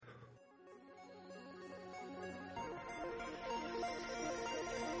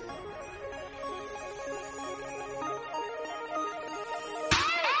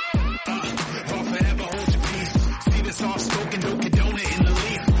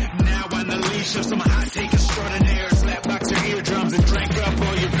pressure, so my hot take extraordinaire. Slapbox your eardrums and drank up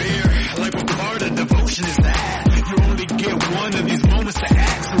all your beer. Like what part of devotion is that? You only get one of these moments to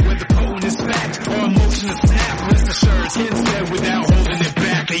act. So whether potent is fact or emotion is snap, rest assured it's been said without holding it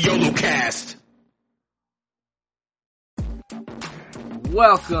back. The YOLO cast.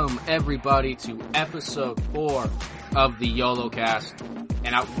 Welcome everybody to episode 4 of the YOLO cast,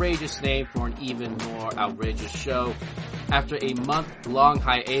 an outrageous name for an even more outrageous show. After a month-long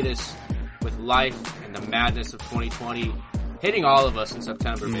hiatus with life and the madness of 2020 hitting all of us in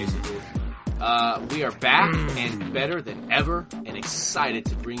September, basically, we are back and better than ever and excited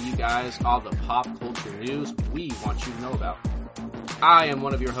to bring you guys all the pop culture news we want you to know about. I am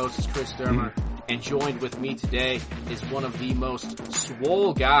one of your hosts, Chris Dermer, and joined with me today is one of the most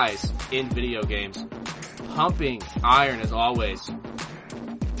swole guys in video games, pumping iron as always,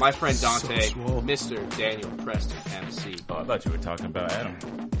 my friend Dante, so Mr. Daniel Preston, MC. Oh, I thought you were talking about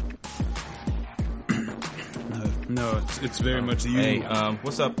Adam. No, it's very much you. Hey,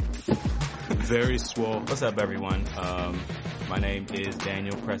 what's up? Very swole. What's up, everyone? My name is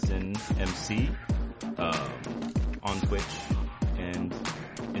Daniel Preston, MC, on Twitch and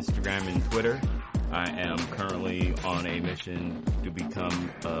Instagram and Twitter. I am currently on a mission to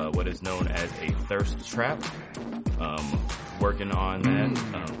become what is known as a thirst trap. Working on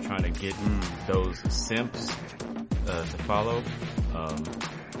that, trying to get those simps to follow.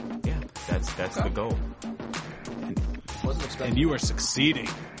 Yeah, that's the goal. Wasn't expecting and you are succeeding.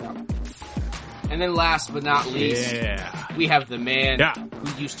 Yeah. And then last but not least, we have the man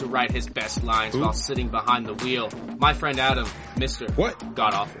who used to write his best lines while sitting behind the wheel. My friend Adam, Mr. What?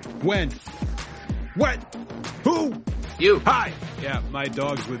 God Awful. When? What? Who? You. Hi. Yeah, my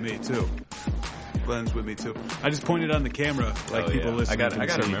dog's with me too. Glenn's with me too. I just pointed on the camera like people listening. I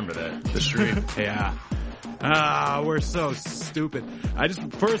gotta remember that. The stream. Yeah. We're so stupid.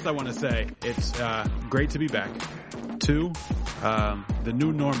 First I want to say it's great to be back. 2, the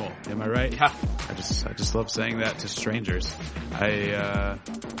new normal. Am I right? Yeah. I just love saying that to strangers. I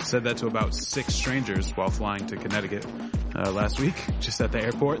said that to about 6 strangers while flying to Connecticut last week, just at the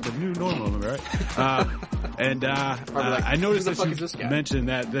airport. The new normal, am I right? I noticed that you mentioned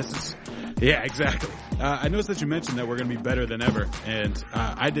that this is. Yeah, exactly. I noticed that you mentioned that we're going to be better than ever, and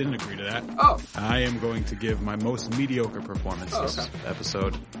I didn't agree to that. Oh. I am going to give my most mediocre performance this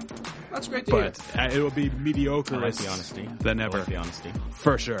episode. That's great to hear. But it will be mediocre I like the honesty. than ever. I like the honesty.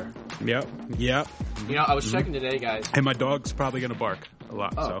 For sure. Yep. You know, I was checking today, guys. And my dog's probably going to bark a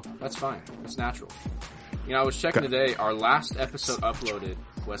lot. Oh, so that's fine. That's natural. You know, I was checking today. Our last episode uploaded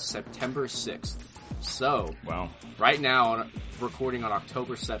was September 6th. So, wow. Right now, recording on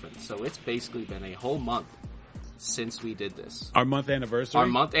October 7th. So it's basically been a whole month since we did this. Our month anniversary? Our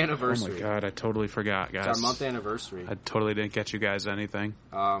month anniversary. Oh my god, I totally forgot, guys. It's our month anniversary. I totally didn't get you guys anything.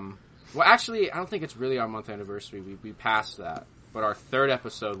 Well, actually, I don't think it's really our month anniversary. We passed that. But our 3rd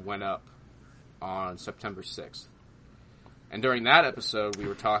episode went up on September 6th. And during that episode, we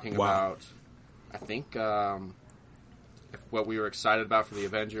were talking about, I think, what we were excited about for the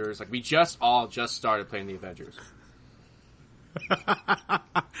Avengers. Like, we just started playing the Avengers.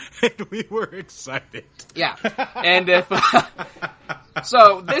 And we were excited. Yeah. And if...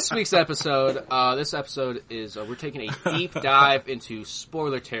 So, this week's episode, is, we're taking a deep dive into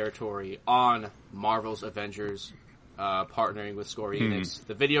spoiler territory on Marvel's Avengers, partnering with Square Enix.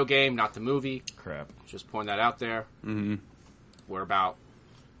 The video game, not the movie. Crap. Just point that out there. Mm-hmm. We're about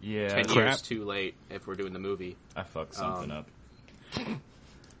 10 years too late if we're doing the movie. I fucked something up.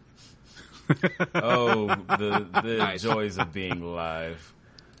 Oh, the nice. Joys of being live.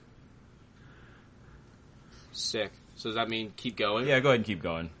 Sick. So does that mean keep going? Yeah, go ahead and keep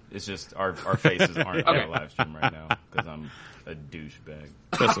going. It's just our faces aren't on the live stream right now because I'm a douchebag.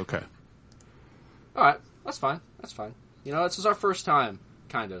 That's okay. All right, that's fine. That's fine. You know, this is our first time,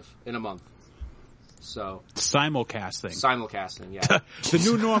 kind of, in a month. So simulcasting, yeah. The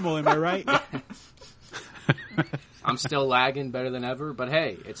new normal, am I right? I'm still lagging better than ever, but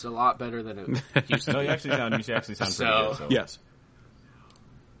hey, it's a lot better than it used to. No, you actually sound pretty good. So. Yes.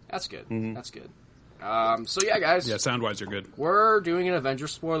 That's good. Mm-hmm. That's good. So yeah, guys. Yeah, sound-wise, you're good. We're doing an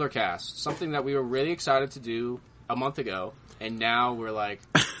Avengers spoiler cast, something that we were really excited to do a month ago, and now we're like,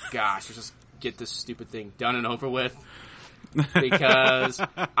 gosh, let's just get this stupid thing done and over with. Because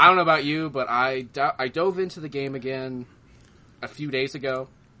I don't know about you, but I dove into the game again a few days ago.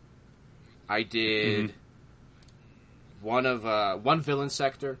 I did one villain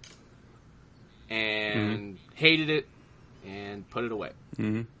sector and hated it and put it away.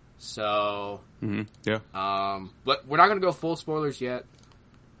 Mm-hmm. So, but we're not going to go full spoilers yet.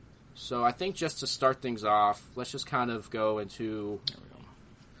 So I think just to start things off, let's just kind of go into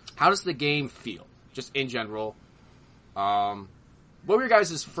how does the game feel, just in general? What were your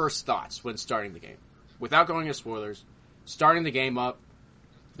guys' first thoughts when starting the game? Without going into spoilers, starting the game up,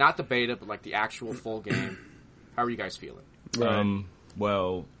 not the beta, but like the actual full game. How are you guys feeling?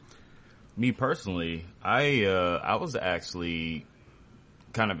 Well, me personally, I was actually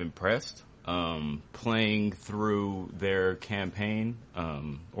kind of impressed playing through their campaign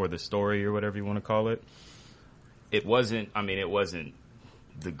or the story or whatever you want to call it. It wasn't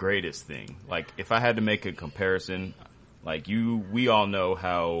the greatest thing. Like, if I had to make a comparison, like we all know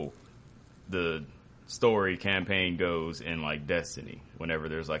how the story campaign goes in like Destiny, whenever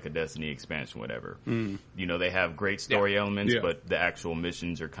there's like a Destiny expansion, whatever. You know, they have great story elements, but the actual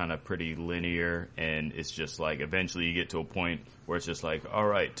missions are kind of pretty linear, and it's just like eventually you get to a point where it's just like, all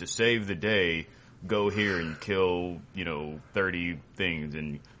right, to save the day, go here and kill, 30 things,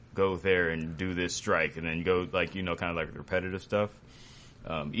 and go there and do this strike, and then go like, kind of like repetitive stuff.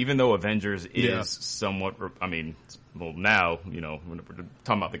 Even though Avengers is somewhat, now, when we're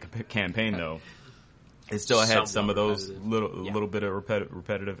talking about the campaign though, it still had some of those little bit of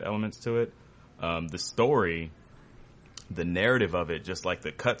repetitive elements to it. The story, the narrative of it, just like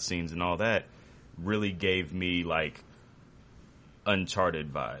the cutscenes and all that, really gave me like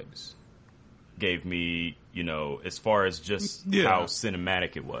Uncharted vibes. Gave me, as far as just how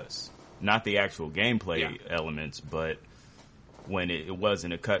cinematic it was. Not the actual gameplay elements, but when it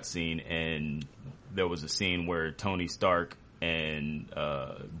wasn't a cutscene and there was a scene where Tony Stark and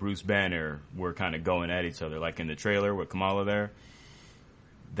Bruce Banner were kind of going at each other, like in the trailer with Kamala there.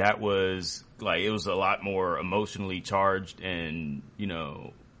 That was like, it was a lot more emotionally charged and,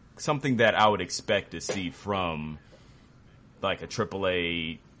 something that I would expect to see from like a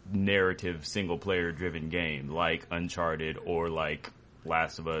AAA narrative single player driven game like Uncharted or like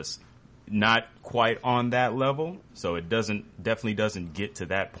Last of Us. Not quite on that level, so it definitely doesn't get to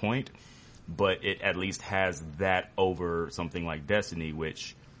that point. But it at least has that over something like Destiny,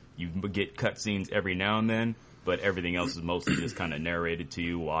 which you get cutscenes every now and then, but everything else is mostly just kind of narrated to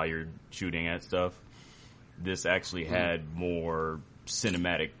you while you're shooting at stuff. This actually had more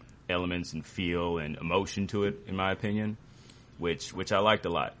cinematic elements and feel and emotion to it, in my opinion, which I liked a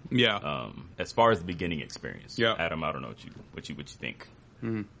lot. Yeah. As far as the beginning experience, Adam, I don't know what you think.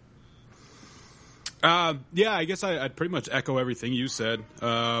 Mm-hmm. I guess I'd pretty much echo everything you said.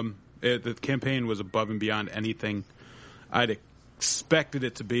 The campaign was above and beyond anything I'd expected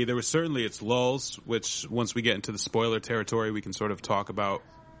it to be. There was certainly its lulls, which once we get into the spoiler territory, we can sort of talk about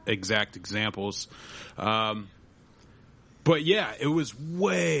exact examples. But yeah, it was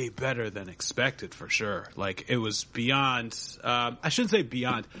way better than expected for sure. Like, it was beyond, I shouldn't say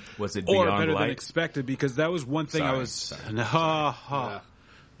beyond. Was it or beyond better light? than expected, because that was one thing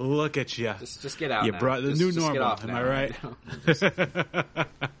Look at you. Just get out. You now. brought the new normal. Am I right?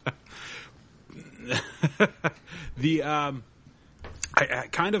 I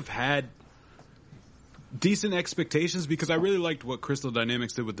kind of had decent expectations because I really liked what Crystal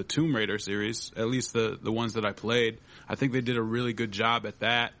Dynamics did with the Tomb Raider series, at least the ones that I played. I think they did a really good job at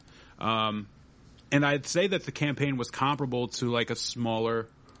that. And I'd say that the campaign was comparable to like a smaller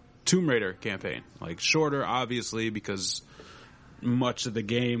Tomb Raider campaign. Like, shorter, obviously, because much of the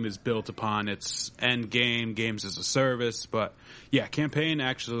game is built upon its end game, games as a service. But yeah, campaign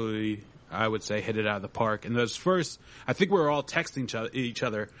actually, I would say, hit it out of the park. And those first, I think we were all texting each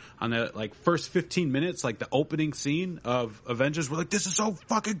other on the like first 15 minutes, like the opening scene of Avengers. We're like, this is so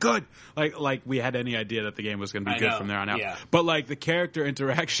fucking good. Like we had any idea that the game was going to be good from there on out. Yeah. But like the character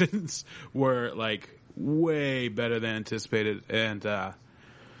interactions were like way better than anticipated. And,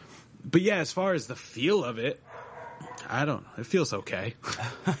 but yeah, as far as the feel of it, I don't know. It feels okay.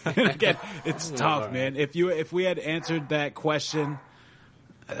 Again, it's tough, man. If we had answered that question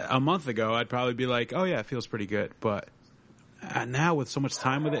a month ago, I'd probably be like, oh yeah, it feels pretty good. But now with so much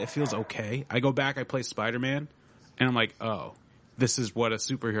time with it, it feels okay. I go back, I play Spider-Man, and I'm like, oh, this is what a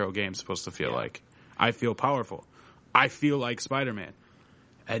superhero game's supposed to feel like. I feel powerful. I feel like Spider-Man.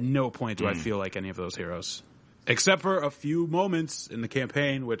 At no point do I feel like any of those heroes. Except for a few moments in the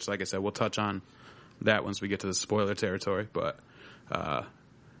campaign, which, like I said, we'll touch on that once we get to the spoiler territory. But,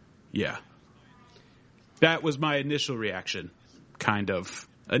 yeah. That was my initial reaction. Kind of.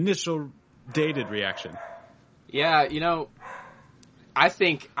 Initial dated reaction. Yeah, I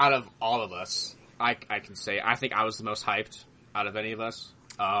think out of all of us, I can say, I think I was the most hyped out of any of us.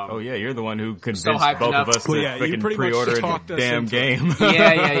 Oh yeah, you're the one who convinced so both of us to freaking pre-order the damn game.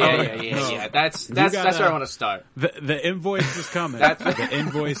 Yeah. That's where I want to start. The invoice is coming. The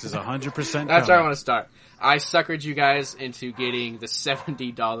invoice is 100% coming. That's where I want to start. I suckered you guys into getting the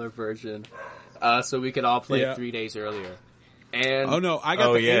 $70 version, so we could all play 3 days earlier. And oh no, I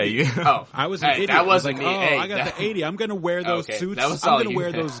got the 80. Oh, I was an idiot. That wasn't like, me. Oh, hey, I got the 80. I'm gonna wear those suits. That was I'm all gonna you wear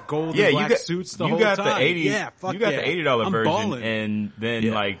had. those gold and black suits the whole time. You got the 80. Yeah, fuck you got the $80 I'm version, balling. and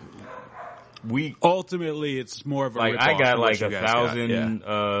then like we ultimately it's more of a like rip-off I got of like what you guys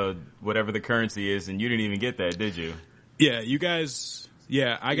 1,000 whatever the currency is, and you didn't even get that, did you? Yeah, you guys.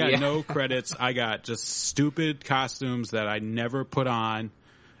 Yeah, I got no credits. I got just stupid costumes that I never put on,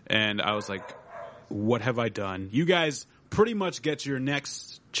 and I was like, "What have I done?" You guys pretty much get your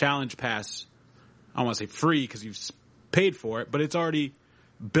next challenge pass. I don't want to say free because you've paid for it, but it's already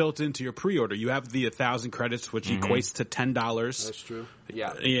built into your pre-order. You have the 1,000 credits, which equates to $10. That's true.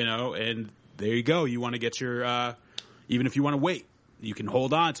 Yeah, and there you go. You want to get your even if you want to wait, you can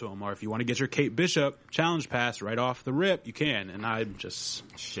hold on to them, or if you want to get your Kate Bishop challenge pass right off the rip, you can. And I'm just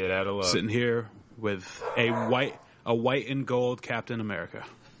shit out of luck sitting here with a white and gold Captain America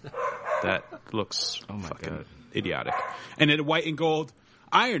that looks fucking idiotic, and a white and gold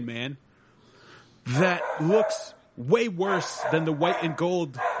Iron Man that looks way worse than the white and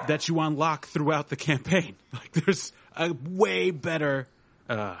gold that you unlock throughout the campaign. Like there's a way better.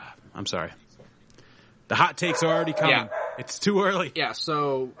 I'm sorry. The hot takes are already coming. Yeah. It's too early. Yeah,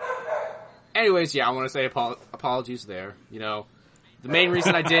 so anyways, I want to say apologies there. You know, the main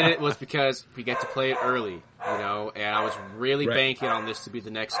reason I did it was because we get to play it early, you know, and I was really banking on this to be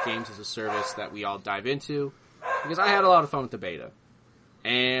the next games as a service that we all dive into because I had a lot of fun with the beta.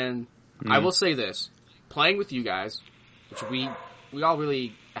 And I will say this, playing with you guys, which we all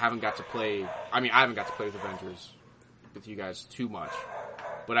really haven't got to play. I mean, I haven't got to play with Avengers with you guys too much.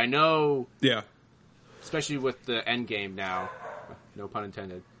 But I know, especially with the end game now, no pun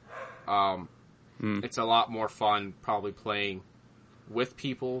intended, it's a lot more fun probably playing with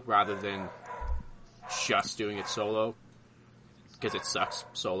people rather than just doing it solo, because it sucks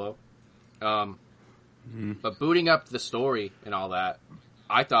solo. But booting up the story and all that,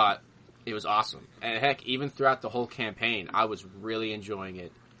 I thought it was awesome. And heck, even throughout the whole campaign, I was really enjoying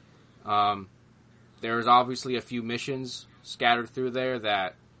it. There was obviously a few missions scattered through there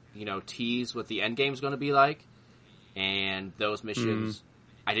that, you know, tease what the end game's going to be like. And those missions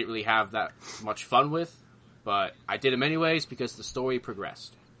I didn't really have that much fun with, but I did them anyways because the story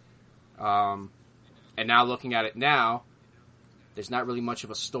progressed. And now looking at it now, there's not really much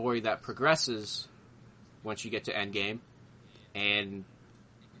of a story that progresses once you get to endgame, and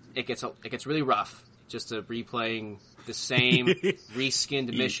it gets really rough just to replaying the same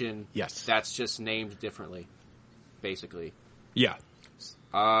reskinned mission that's just named differently, basically. Yeah.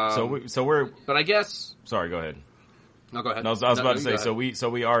 So we're. But I guess. Sorry, go ahead. No, go ahead. No, I was about to say. So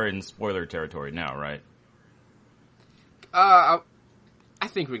we are in spoiler territory now, right? I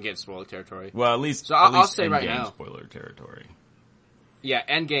think we can get spoiler territory. Well, at least. So I'll say right now. Spoiler territory. Yeah,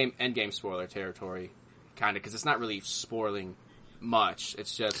 endgame spoiler territory, kind of, because it's not really spoiling much.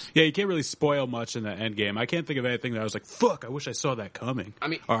 It's just you can't really spoil much in the end game. I can't think of anything that I was like, "Fuck! I wish I saw that coming." I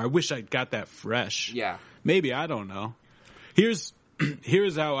mean, or I wish I got that fresh. Yeah, maybe, I don't know. Here's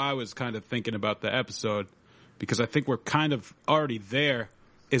how I was kind of thinking about the episode, because I think we're kind of already there.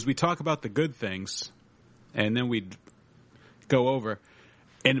 Is we talk about the good things, and then we go over.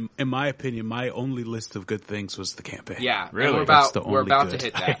 And in my opinion, my only list of good things was the campaign. Yeah, really. We're about to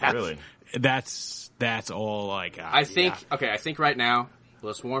hit that. Really, that's all I got. I think I think right now,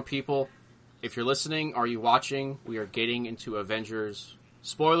 let's warn people. If you're listening, are you watching? We are getting into Avengers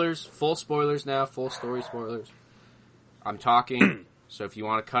spoilers, full spoilers now, full story spoilers. I'm talking, so if you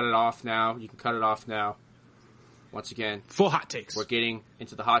want to cut it off now, you can cut it off now. Once again, full hot takes. We're getting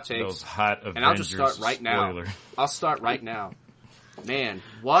into the hot takes. Those hot Avengers and I'll just start right spoiler. now. I'll start right now. Man,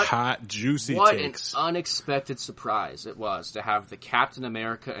 what hot juicy what takes. An unexpected surprise it was to have the Captain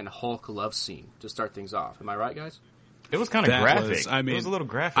America and Hulk love scene to start things off. Am I right, guys? It was kind of graphic. It was a little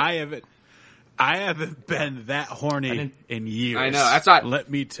graphic. I haven't been that horny in years. I know. That's not.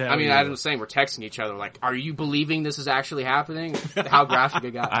 Let me tell you. I mean, I was saying we're texting each other like, "Are you believing this is actually happening?" How graphic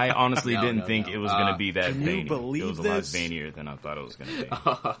it got. I honestly didn't think it was going to be that veiny. Believe it was a lot veinier than I thought it was going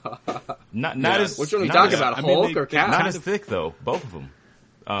to be. Not as. Which one are we talking about? Hulk or Cap? Not as thick though. Both of them.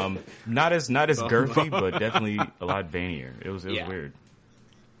 Not as girthy, but definitely a lot veinier. It was weird.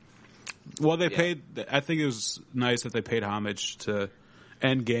 Well, they paid. I think it was nice that they paid homage to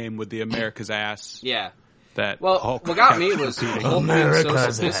Endgame with the America's ass. Yeah. That what got me was Hulk being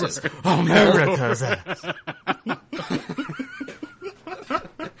so submissive. America's ass.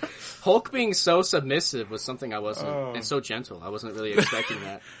 Hulk being so submissive was something I wasn't, and so gentle. I wasn't really expecting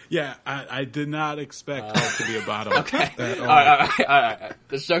that. Yeah, I did not expect Hulk to be a bottom. Okay. All right.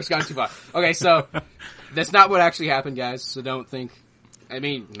 This joke's gone too far. Okay, so that's not what actually happened, guys. So don't think I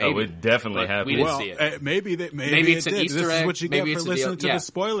mean, maybe. it definitely happened. We didn't see it. Maybe it's an did. Easter This egg. is what you Maybe get it's for a deal. listening to Yeah. the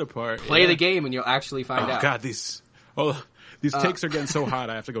spoiler part. Play the game and you'll actually find out. Oh God, these takes are getting so hot.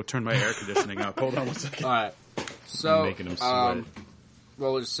 I have to go turn my air conditioning up. Hold on one second. All right. So, Making them sweat.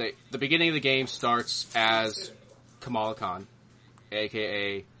 well, we'll just say the beginning of the game starts as Kamala Khan,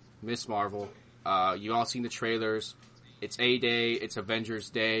 aka Miss Marvel. You all seen the trailers. It's A-Day. It's Avengers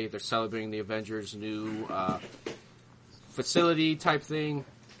Day. They're celebrating the Avengers' new facility type thing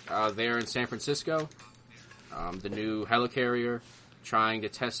there in San Francisco. The new helicarrier trying to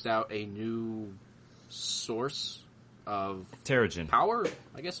test out a new source of Terrigen. power,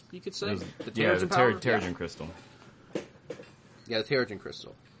 I guess you could say. The Yeah, the Terrigen power? Terrigen crystal. Yeah, the Terrigen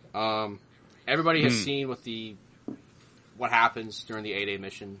crystal. Everybody has seen what happens during the 8A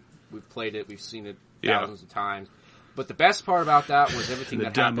mission. We've played it. We've seen it thousands of times. But the best part about that was everything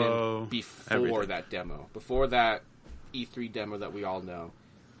that demo, happened before everything. that demo. Before that E3 demo that we all know.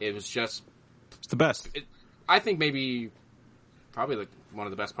 It was just... It's the best. I think probably like one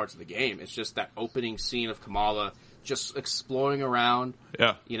of the best parts of the game. It's just that opening scene of Kamala just exploring around.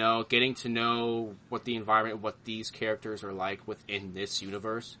 Yeah. You know, getting to know what the environment, what these characters are like within this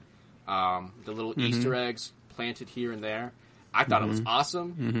universe. The little Easter eggs planted here and there. I thought it was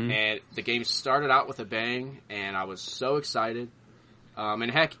awesome, and the game started out with a bang, and I was so excited.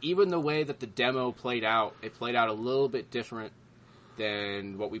 And heck, even the way that the demo played out, it played out a little bit different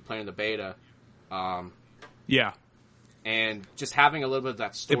than what we played in the beta. Yeah. And just having a little bit of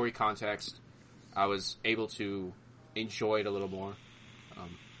that story context, I was able to enjoy it a little more.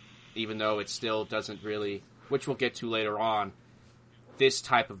 Even though it still doesn't really, which we'll get to later on, this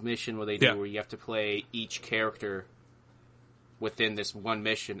type of mission where they do where you have to play each character within this one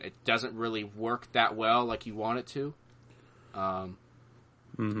mission, it doesn't really work that well like you want it to.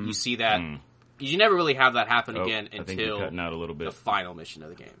 You see that, you never really have that happen again I think you're until cutting out a little bit. the final mission of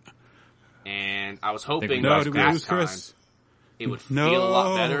the game. And I was hoping No, that did we last lose time Chris? it would feel a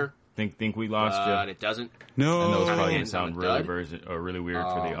lot better, Think we lost but you. it doesn't. No. And those probably Kinda gonna sound ends on a really weird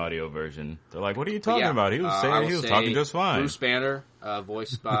for the audio version. They're like, "What are you But talking yeah, about? He was saying he was talking just fine." Bruce Banner,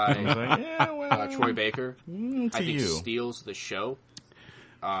 voiced by I was like, yeah, well, Troy Baker, to I think you. steals the show.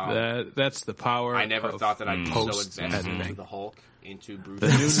 That's the power. I never of thought that I'd be so invested post-editing. into the Hulk, into Bruce The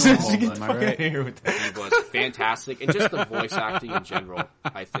Banner. new normal, am I right? Here with that. He was fantastic, and just the voice acting in general,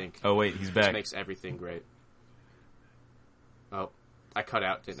 I think, Oh wait, he's just back. makes everything great. Oh, I cut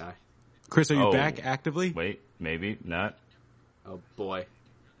out, didn't I? Chris, are you Oh. back actively? Wait, maybe not. Oh boy.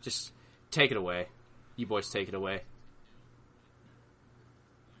 Just take it away. You boys take it away.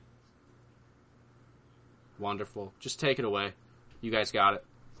 Wonderful. Just take it away. You guys got it.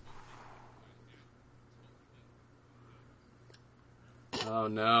 Oh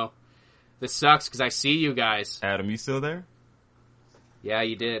no. This sucks because I see you guys. Adam, you still there? Yeah,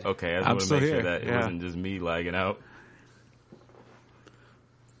 you did. Okay, I just I'm want to still make sure here, that it yeah. wasn't just me lagging out.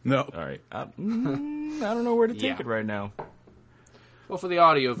 No. All right, I don't know where to take Yeah. it right now. Well, for the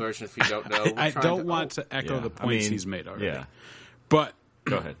audio version, if you don't know, we're I trying don't want to echo Yeah, the I points mean, he's made already. Yeah, But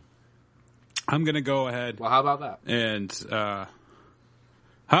go ahead. I'm going to go ahead Well, how about that? and, huh?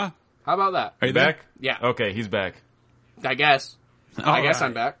 How about that? Are you Back? Yeah. Okay, he's back. I guess. there? I guess All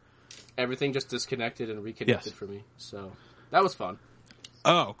I'm right. back. Everything just disconnected and reconnected Yes. for me. So that was fun.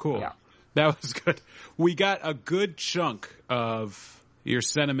 Oh, cool. Yeah. That was good. We got a good chunk of your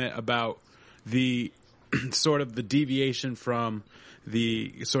sentiment about the sort of the deviation from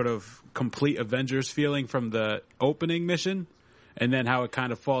the sort of complete Avengers feeling from the opening mission, and then how it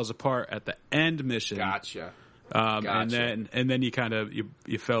kind of falls apart at the end mission. Gotcha. And then you kind of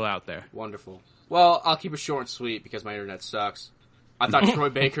you fell out there. Wonderful. Well, I'll keep it short and sweet because my internet sucks. I thought Troy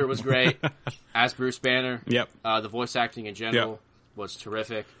Baker was great as Bruce Banner. Yep. The voice acting in general was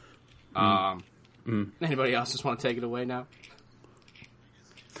terrific. Anybody else just want to take it away now?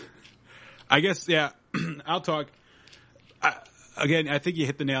 I guess, yeah, I'll talk. Again, I think you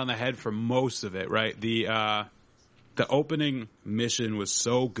hit the nail on the head for most of it, right? The opening mission was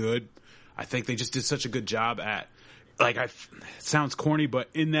so good. I think they just did such a good job at, it sounds corny, but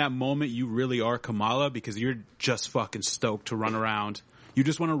in that moment, you really are Kamala because you're just fucking stoked to run around. You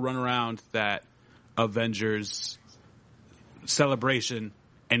just want to run around that Avengers celebration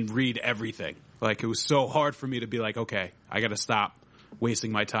and read everything. Like, it was so hard for me to be like, okay, I got to stop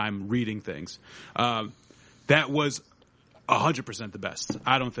wasting my time reading things. That was 100% the best.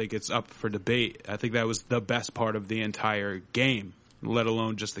 I don't think it's up for debate. I think that was the best part of the entire game, let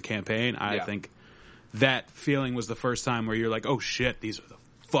alone just the campaign. I think that feeling was the first time where you're like, oh shit, these are the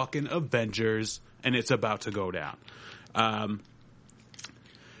fucking Avengers, and it's about to go down.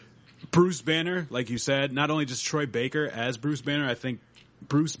 Bruce Banner, like you said, not only just Troy Baker as Bruce Banner, I think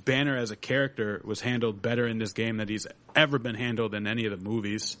Bruce Banner as a character was handled better in this game than he's ever been handled in any of the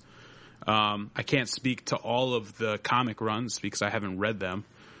movies. I can't speak to all of the comic runs because I haven't read them,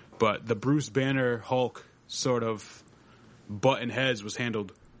 but the Bruce Banner Hulk sort of button heads was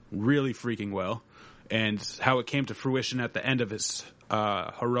handled really freaking well. And how it came to fruition at the end of his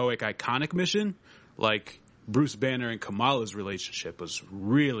heroic, iconic mission, like Bruce Banner and Kamala's relationship was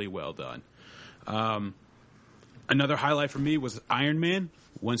really well done. Another highlight for me was Iron Man.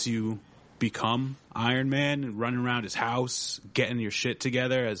 Once you become Iron Man and running around his house, getting your shit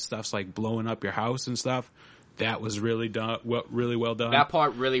together as stuff's like blowing up your house and stuff, that was really really well done. That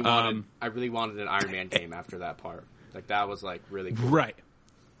part really wanted. I really wanted an Iron Man game after that part. Like that was like really cool. Right.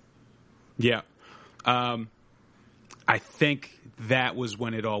 Yeah. I think that was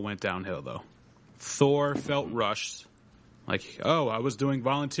when it all went downhill, though. Thor felt rushed. Like, oh, I was doing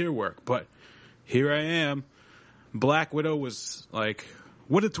volunteer work, but here I am. Black Widow was like,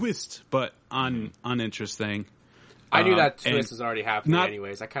 what a twist, but uninteresting. I knew that twist was already happening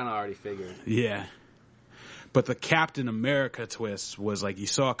anyways. I kind of already figured. Yeah. But the Captain America twist was like you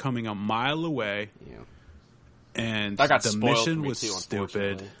saw it coming a mile away. Yeah. And that got the spoiled mission for me was too,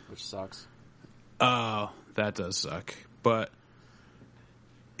 stupid. Which sucks. Oh, that does suck. But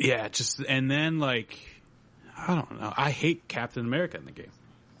yeah, and then like I don't know. I hate Captain America in the game.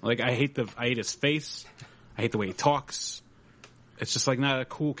 Like I hate his face. I hate the way he talks. It's just like not a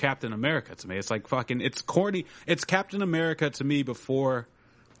cool Captain America to me. It's like fucking it's corny. It's Captain America to me before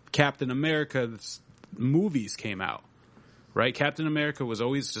Captain America's movies came out. Right? Captain America was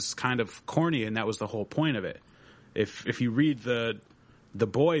always just kind of corny, and that was the whole point of it. If you read the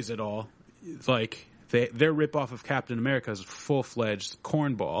Boys at all, it's like their ripoff of Captain America is a full-fledged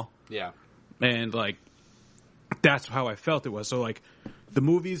cornball. Yeah. And like that's how I felt it was. So like the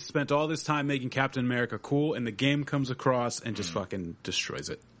movies spent all this time making Captain America cool, and the game comes across and just fucking destroys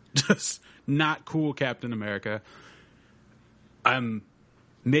it. Just not cool Captain America.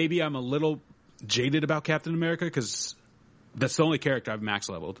 Maybe I'm a little jaded about Captain America because that's the only character I've max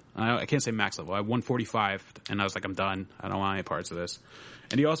leveled. I can't say max level. I have 145, and I was like, I'm done. I don't want any parts of this.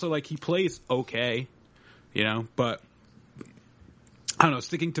 And he also, like, he plays okay, you know, but I don't know.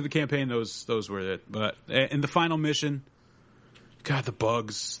 Sticking to the campaign, those were it. But in the final mission, God, the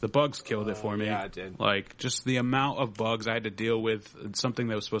bugs killed it for me. Yeah, it did. Like, just the amount of bugs I had to deal with, something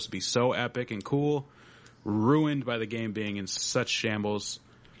that was supposed to be so epic and cool, ruined by the game being in such shambles.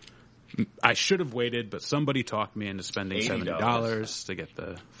 I should have waited, but somebody talked me into spending $70 to get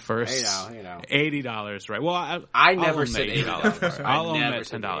the first. Hey now. $80, right? Well, I never said $80. I'll own that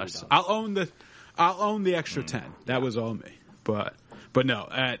 $10. I'll own the extra 10. That was all me. But no,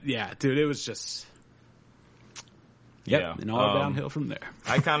 yeah, dude, it was just. Yep, yeah, and all downhill from there.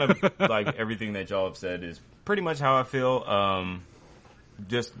 I kind of like everything that y'all have said is pretty much how I feel.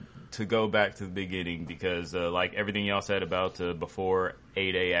 Just to go back to the beginning, because like everything y'all said about before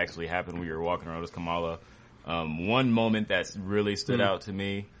 8A actually happened, we were walking around with Kamala. One moment that's really stood out to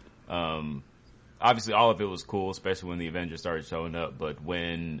me. Obviously, all of it was cool, especially when the Avengers started showing up. But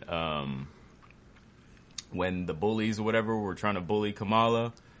when the bullies or whatever were trying to bully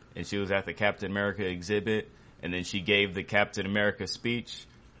Kamala, and she was at the Captain America exhibit. And then she gave the Captain America speech,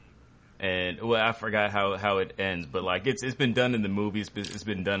 and well, I forgot how it ends, but like it's been done in the movies, it's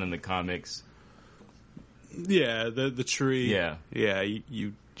been done in the comics. Yeah, the tree. Yeah.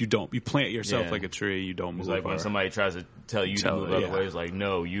 You plant yourself like a tree. You don't move. It's like when somebody tries to tell you to move out of the way, it's like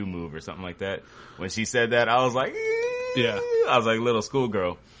no, you move or something like that. When she said that, I was like, I was like little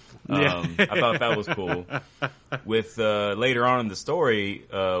schoolgirl. I thought that was cool. With later on in the story,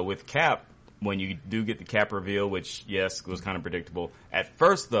 with Cap. When you do get the Cap reveal, which, yes, was kind of predictable. At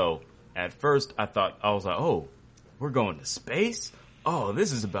first, I thought, I was like, oh, we're going to space? Oh,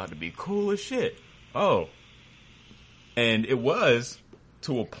 this is about to be cool as shit. Oh. And it was,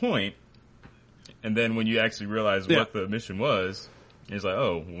 to a point. And then when you actually realize what the mission was, it's like,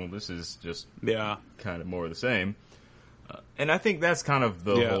 oh, well, this is just kind of more of the same. And I think that's kind of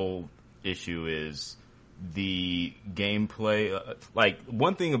the whole issue is the gameplay. Like,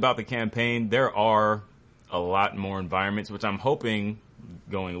 one thing about the campaign, there are a lot more environments, which I'm hoping,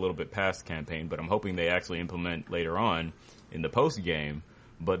 going a little bit past the campaign, but I'm hoping they actually implement later on in the post-game.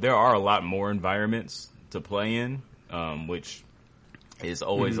 But there are a lot more environments to play in, which is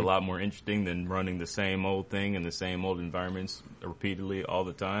always a lot more interesting than running the same old thing in the same old environments repeatedly all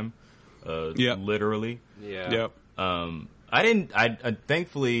the time. Literally. Yeah. Yep. I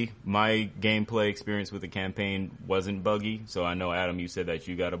thankfully my gameplay experience with the campaign wasn't buggy. So I know, Adam, you said that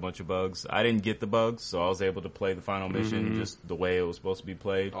you got a bunch of bugs. I didn't get the bugs, so I was able to play the final mission just the way it was supposed to be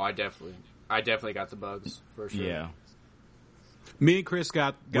played. Oh, I definitely got the bugs for sure. Yeah. Me and Chris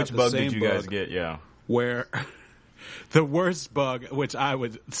got Which the bug same did you guys get? Yeah. Where the worst bug, which I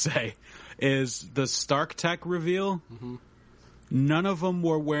would say, is the Stark Tech reveal. Mm-hmm. None of them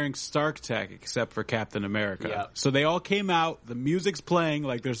were wearing Stark Tech except for Captain America. Yeah. So they all came out, the music's playing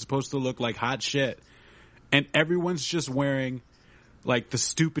like they're supposed to look like hot shit, and everyone's just wearing like the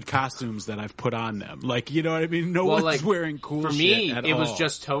stupid costumes that I've put on them. Like, you know what I mean? No one's wearing cool shit. For me, it was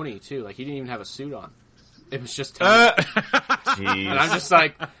just Tony too. Like, he didn't even have a suit on. It was just Tony. Jeez. And I'm just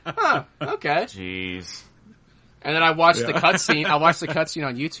like, huh, okay. Jeez. And then I watched the cutscene. I watched the cutscene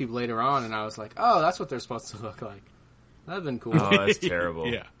on YouTube later on, and I was like, oh, that's what they're supposed to look like. That'd been cool. Oh, that's terrible.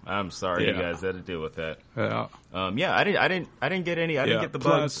 Yeah. I'm sorry you guys had to deal with that. Yeah. I didn't get any. I didn't get the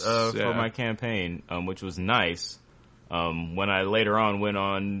bugs for my campaign, which was nice. When I later on went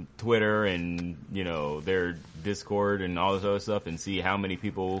on Twitter and, you know, their Discord and all this other stuff and see how many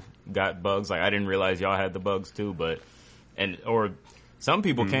people got bugs, like, I didn't realize y'all had the bugs too, or some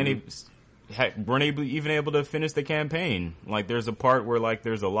people weren't even able to finish the campaign. Like, there's a part where, like,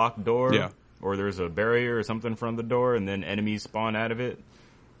 there's a locked door or there's a barrier or something in front of the door and then enemies spawn out of it.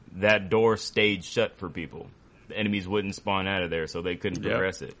 That door stayed shut for people. The enemies wouldn't spawn out of there, so they couldn't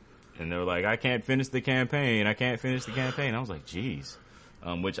progress it. And they were like, I can't finish the campaign. I was like, geez.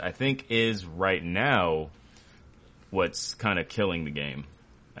 Which I think is right now what's kind of killing the game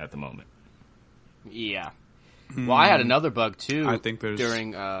at the moment. Yeah. Well, I had another bug too. I think there's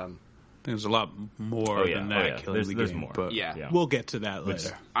during. There's a lot more than that killing the game. More. But yeah, we'll get to that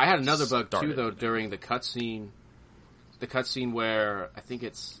later. I had another bug too, though, during the cutscene. The cutscene where I think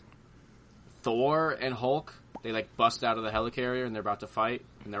it's Thor and Hulk. They like bust out of the helicarrier and they're about to fight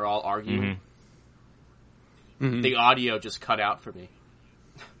and they're all arguing. Mm-hmm. Mm-hmm. The audio just cut out for me.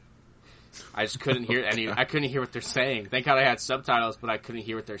 I just couldn't hear I couldn't hear what they're saying. Thank God I had subtitles, but I couldn't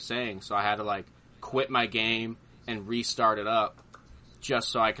hear what they're saying. So I had to like quit my game and restart it up just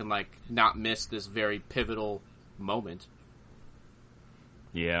so I can like not miss this very pivotal moment.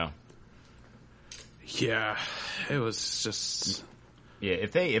 Yeah. Yeah. It was just... Yeah,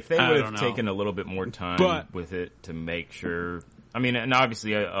 if they would have taken a little bit more time with it to make sure, I mean, and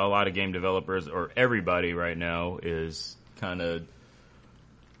obviously a lot of game developers or everybody right now is kind of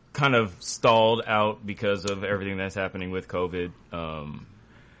stalled out because of everything that's happening with COVID.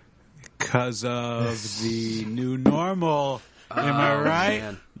 Because of the new normal. Am I right?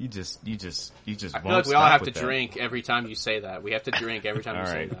 Man. You just I feel won't like we all have to that. drink every time you say that. We have to drink every time you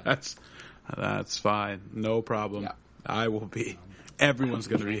say that. That's fine. No problem. Yeah. I will be. Everyone's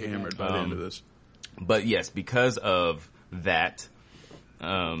going to be hammered by the end of this. But yes, because of that,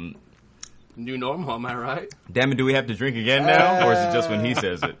 new normal, am I right? Damn it, do we have to drink again now? Or is it just when he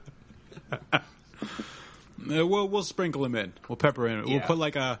says it? We'll sprinkle him in. We'll pepper in. Yeah. We'll put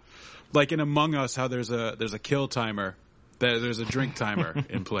like in Among Us, how there's a kill timer. There's a drink timer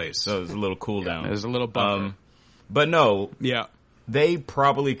in place. So there's a little cooldown. There's a little buffer. But no. Yeah. They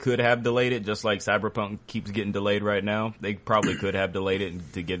probably could have delayed it, just like Cyberpunk keeps getting delayed right now. They probably could have delayed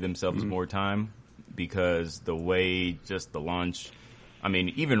it to give themselves more time, because the way just the launch, I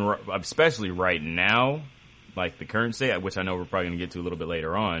mean, even especially right now, like the current state, which I know we're probably going to get to a little bit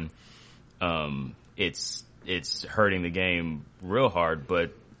later on, it's hurting the game real hard.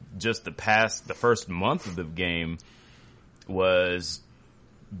 But just the first month of the game was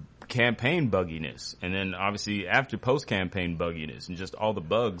campaign bugginess, and then obviously after post-campaign bugginess and just all the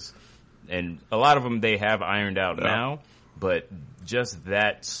bugs, and a lot of them they have ironed out now, but just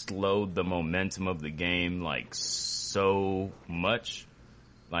that slowed the momentum of the game like so much.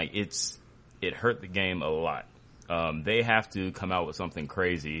 Like it hurt the game a lot. They have to come out with something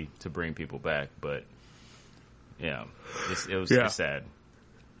crazy to bring people back, but yeah, it was sad.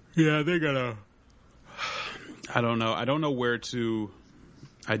 Yeah, they gotta. I don't know where to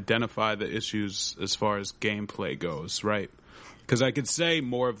identify the issues as far as gameplay goes, right? Because I could say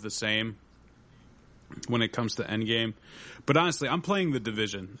more of the same when it comes to endgame. But honestly, I'm playing The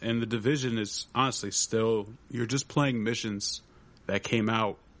Division, and The Division is honestly still, you're just playing missions that came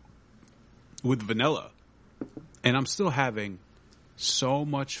out with vanilla. And I'm still having so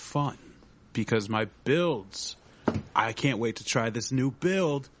much fun because my builds, I can't wait to try this new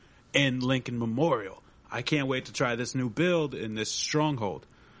build in Lincoln Memorial. I can't wait to try this new build in this Stronghold.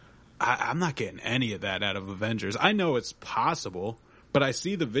 I'm not getting any of that out of Avengers. I know it's possible, but I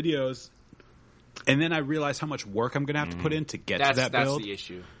see the videos, and then I realize how much work I'm going to have to put in to get to that build. That's the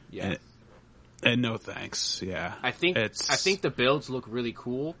issue. Yeah. And no thanks. Yeah. I think the builds look really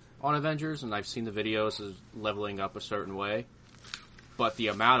cool on Avengers, and I've seen the videos of leveling up a certain way. But the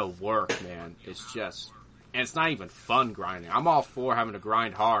amount of work, man, is just And it's not even fun grinding. I'm all for having to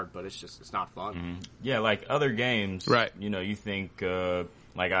grind hard, but it's not fun. Mm-hmm. Yeah, like other games, right? You know, you think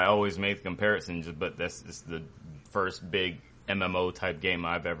like I always make the comparison, but that's the first big MMO type game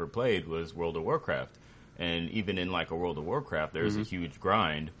I've ever played was World of Warcraft, and even in like a World of Warcraft, there's a huge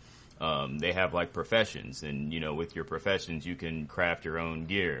grind. They have like professions, and you know, with your professions, you can craft your own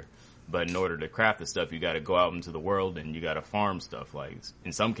gear. But in order to craft the stuff, you got to go out into the world and you got to farm stuff. Like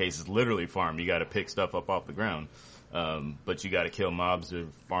in some cases, literally farm. You got to pick stuff up off the ground. But you got to kill mobs to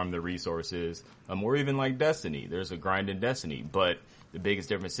farm the resources. Or even like Destiny, there's a grind in Destiny. But the biggest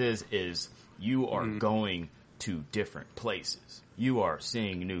difference is you are going to different places. You are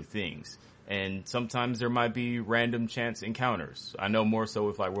seeing new things. And sometimes there might be random chance encounters. I know more so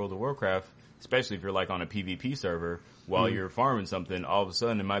with like World of Warcraft, especially if you're like on a PvP server, while you're farming something, all of a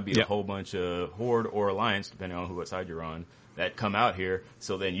sudden it might be a whole bunch of Horde or Alliance, depending on what side you're on, that come out here.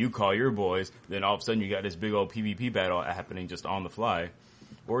 So then you call your boys, then all of a sudden you got this big old PvP battle happening just on the fly.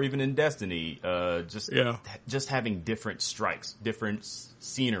 Or even in Destiny, just having different strikes, different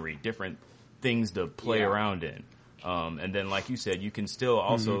scenery, different things to play around in. And then like you said, you can still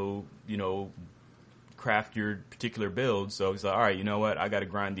also, you know, craft your particular build. So it's like, all right, you know what? I got to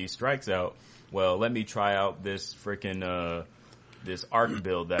grind these strikes out. Well, let me try out this freaking this arc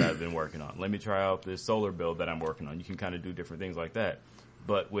build that I've been working on. Let me try out this solar build that I'm working on. You can kind of do different things like that.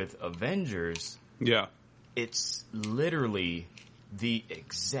 But with Avengers, it's literally the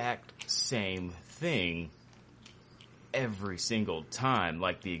exact same thing every single time.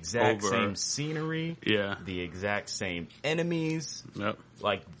 Like the exact same scenery, the exact same enemies,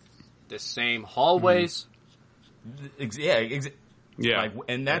 like the same hallways. Like,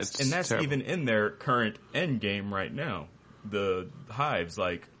 and that's terrible. even in their current end game right now. The hives,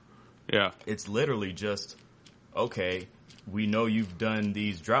 like, it's literally just, okay, we know you've done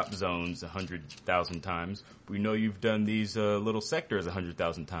these drop zones 100,000 times. We know you've done these little sectors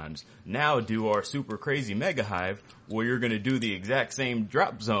 100,000 times. Now do our super crazy mega hive where you're going to do the exact same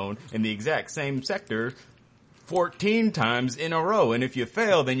drop zone in the exact same sector 14 times in a row. And if you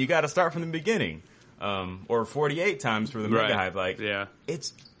fail, then you got to start from the beginning. Or 48 times for the mega hive. Like,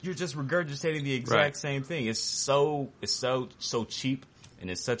 you're just regurgitating the exact same thing. It's so cheap, and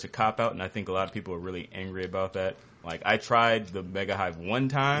it's such a cop out. And I think a lot of people are really angry about that. Like, I tried the mega hive one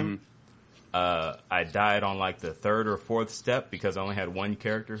time. I died on like the third or fourth step because I only had one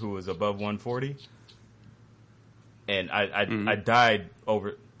character who was above 140. And I died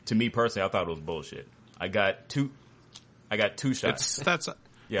over, to me personally, I thought it was bullshit. I got two shots.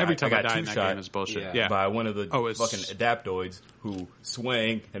 Every time I die in two that shot game is bullshit. By one of the fucking adaptoids who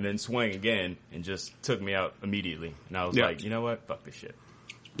swang and then swang again and just took me out immediately. And I was like, you know what? Fuck this shit.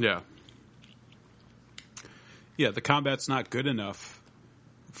 Yeah, the combat's not good enough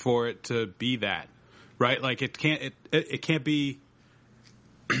for it to be that, right? Like it can't be.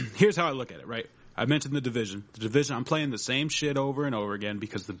 Here's how I look at it, right? I mentioned the Division. The Division, I'm playing the same shit over and over again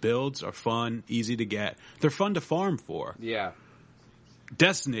because the builds are fun, easy to get. They're fun to farm for. Yeah.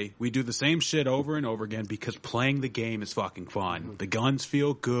 Destiny, we do the same shit over and over again because playing the game is fucking fun. The guns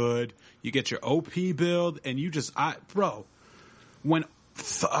feel good. You get your OP build, and you just, when,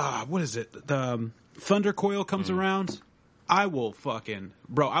 what is it? The Thunder Coil comes around, I will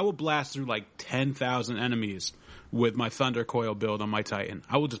blast through like 10,000 enemies with my Thunder Coil build on my Titan.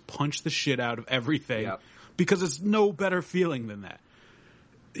 I will just punch the shit out of everything because it's no better feeling than that.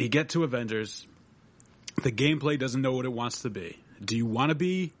 You get to Avengers, the gameplay doesn't know what it wants to be. Do you want to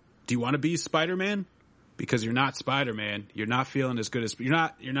be Spider-Man? Because you're not Spider-Man. You're not feeling as good as you're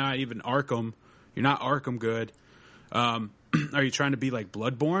not even Arkham. You're not Arkham good. Are you trying to be like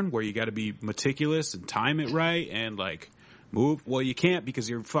Bloodborne, where you got to be meticulous and time it right and like move? Well, you can't because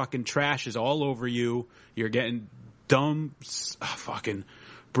your fucking trash is all over you. You're getting dumb. Fucking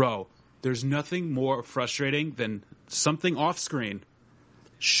bro. There's nothing more frustrating than something off screen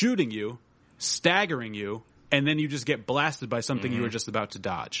shooting you, staggering you, and then you just get blasted by something you were just about to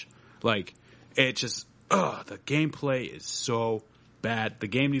dodge. Like, it just, the gameplay is so bad. The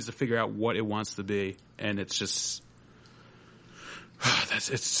game needs to figure out what it wants to be, and it's just,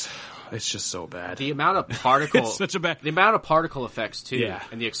 it's just so bad. The amount of particle, it's such a bad, the amount of particle effects too,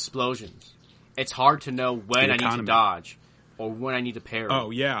 and the explosions. It's hard to know when I need to dodge or when I need to parry.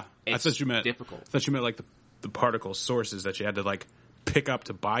 Oh yeah, it's I thought you meant difficult. I thought you meant like the particle sources that you had to like pick up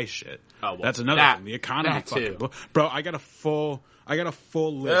to buy shit. Oh, well, that's another thing. The economy fucking bro. I got a full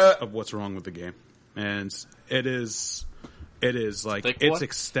list of what's wrong with the game, and it is like it's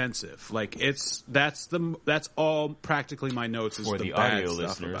extensive. Like that's all practically my notes is for the audio bad stuff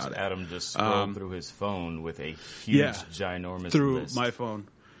listeners. about it. Adam just scrolled through his phone with a huge, ginormous through list. my phone.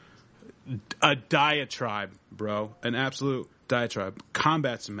 a diatribe, bro. An absolute diatribe.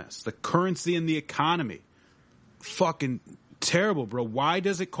 Combat's a mess. The currency and the economy. Fucking terrible, bro. Why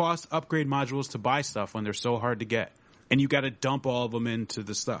does it cost upgrade modules to buy stuff when they're so hard to get? And you gotta dump all of them into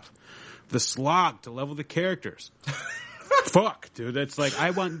the stuff. The slog to level the characters. Fuck, dude. It's like,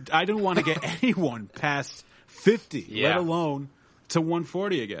 I don't want to get anyone past 50, let alone to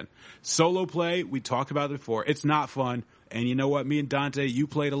 140 again. Solo play, we talked about it before. It's not fun. And you know what? Me and Dante, you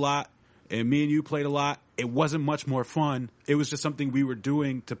played a lot. And me and you played a lot. It wasn't much more fun. It was just something we were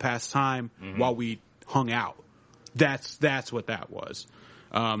doing to pass time while we hung out. That's what that was.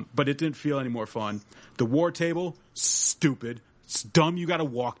 But it didn't feel any more fun. The war table, stupid. It's dumb. You got to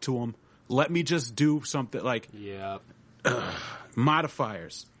walk to them. Let me just do something like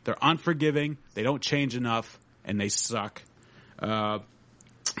modifiers. They're unforgiving. They don't change enough, and they suck.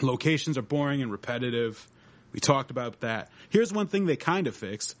 Locations are boring and repetitive. We talked about that. Here's one thing they kind of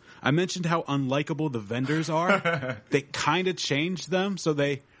fixed. I mentioned how unlikable the vendors are. They kind of changed them so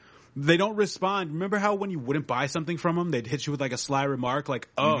they don't respond. Remember how when you wouldn't buy something from them, they'd hit you with like a sly remark, like,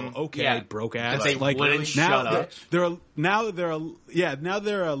 "Oh, okay, broke ass." They like wouldn't shut up. Now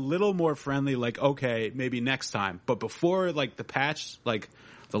they're a little more friendly. Like, okay, maybe next time. But before, like the patch, like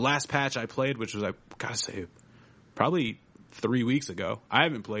the last patch I played, which was I gotta say, probably 3 weeks ago. I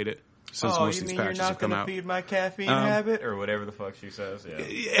haven't played it since most of these patches have come out. Feed my caffeine habit or whatever the fuck she says. Yeah.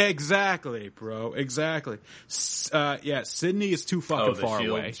 Exactly, bro. Exactly. Sydney is too fucking far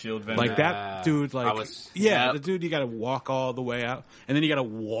away. Shield vendor. Like that dude. Like the dude you got to walk all the way out, and then you got to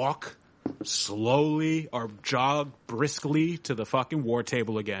walk slowly or jog briskly to the fucking war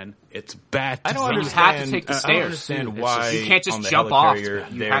table again. It's bad. I don't understand. You have to take the stairs. I don't understand why you can't just on the jump off.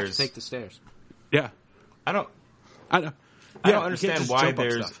 helicarrier You have to take the stairs. Yeah. I don't understand why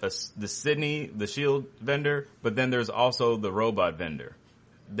there's the Sydney, the shield vendor, but then there's also the robot vendor.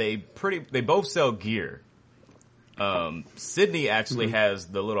 They both sell gear. Sydney actually has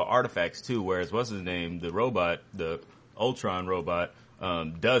the little artifacts too, whereas what's his name, the robot, the Ultron robot,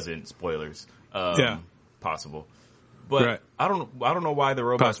 doesn't. Spoilers. Possible. But I don't know why the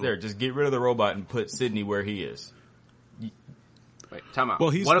robot's there. Just get rid of the robot and put Sydney where he is. Wait, time out.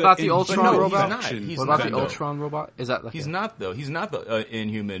 Well, what about the Ultron robot? He's what about the Ultron robot? Is that like he's not though. He's not the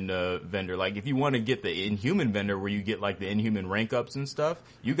Inhuman vendor. Like if you want to get the Inhuman vendor where you get like the Inhuman rank ups and stuff,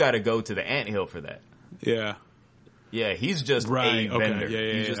 you got to go to the anthill for that. Yeah. Yeah, he's just a vendor.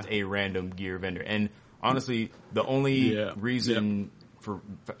 He's just a random gear vendor. And honestly, the only reason for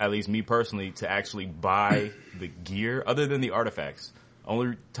at least me personally to actually buy the gear, other than the artifacts,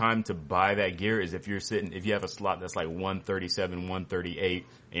 only time to buy that gear is if you have a slot that's like 137, 138,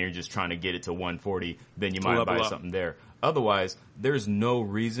 and you're just trying to get it to 140, then you might buy something there. Otherwise, there's no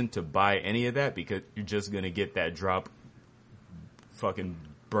reason to buy any of that because you're just going to get that drop fucking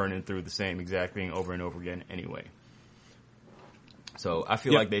burning through the same exact thing over and over again anyway. So I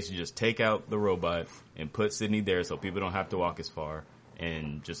feel like they should just take out the robot and put Sydney there so people don't have to walk as far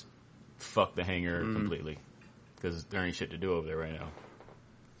and just fuck the hangar completely because there ain't shit to do over there right now.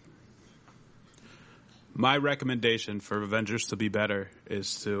 My recommendation for Avengers to be better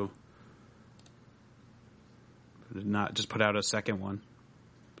is to not just put out a second one.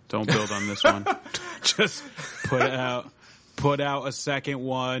 Don't build on this one. Just put out a second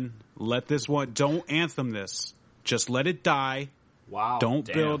one. Let this one. Don't Anthem this. Just let it die. Wow. Don't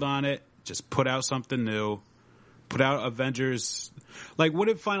build on it. Just put out something new. Put out Avengers. Like, what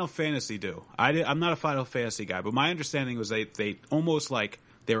did Final Fantasy do? I'm not a Final Fantasy guy, but my understanding was they almost like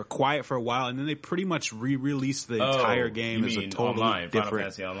they were quiet for a while, and then they pretty much re-released the entire game as a totally different Final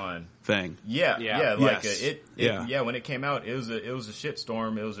Fantasy Online thing. Yeah. When it came out, it was a shit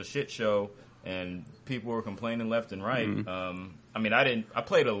storm. It was a shit show, and people were complaining left and right. I mean, I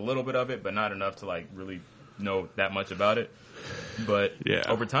played a little bit of it, but not enough to like really know that much about it. But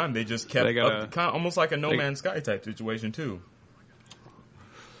over time, they just kept up, kind of almost like a No Man's Sky type situation too.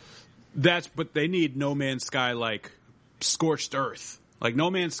 But they need No Man's Sky like scorched earth. Like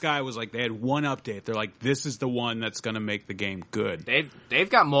No Man's Sky was like they had one update. They're like, this is the one that's going to make the game good. They've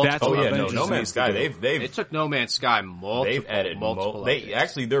got multiple. No Man's Sky. They took No Man's Sky multiple. They've added multiple.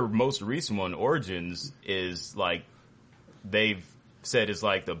 Actually, their most recent one, Origins, is like they've said is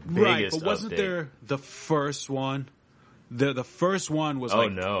like the biggest. Right, but wasn't there the first one? The first one was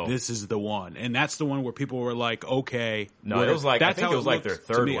this is the one, and that's the one where people were like, okay. No, it was like I think it was like their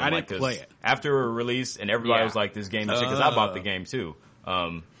third one. I didn't play it after release, and everybody was like, "This game is shit." Because I bought the game too,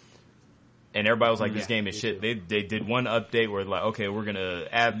 and everybody was like, "This game is shit." They did one update where like, okay, we're gonna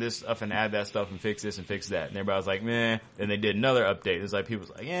add this stuff and add that stuff and fix this and fix that, and everybody was like, "Meh." Then they did another update. It's like people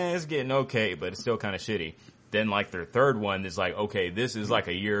was like, "Yeah, it's getting okay, but it's still kind of shitty." then like their third one is like, okay, this is like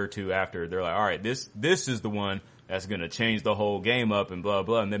a year or two after. They're like, all right, this is the one that's going to change the whole game up and blah,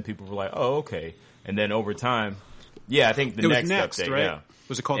 blah. And then people were like, oh, okay. And then over time, yeah, I think the next update, right? yeah.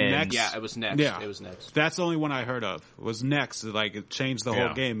 Was it called Next? Yeah, it was Next. Yeah. It was Next. That's the only one I heard of. It was Next. Like, it changed the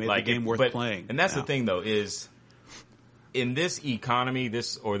whole game, made the game worth playing. And that's the thing, though, is in this economy,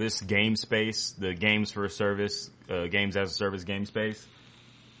 this game space, the games for service, games as a service game space,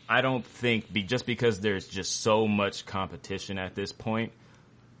 I don't think, just because there's just so much competition at this point,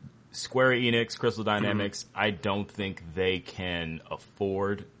 Square Enix, Crystal Dynamics, I don't think they can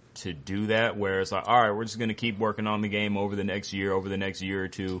afford to do that, where it's like, all right, we're just going to keep working on the game over the next year or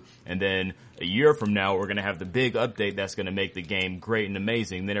two, and then a year from now, we're going to have the big update that's going to make the game great and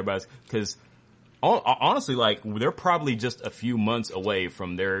amazing. And then everybody's, because honestly, like, they're probably just a few months away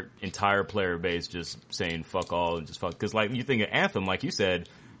from their entire player base just saying fuck all and just fuck, because like, you think of Anthem, like you said,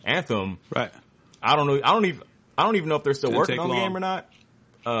 Anthem, right? I don't know, I don't even know if they're still working on the game or not,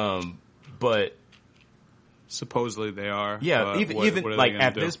 but supposedly they are. Yeah, even like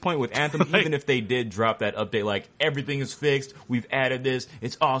at this point with Anthem, like, even if they did drop that update, like everything is fixed, we've added this,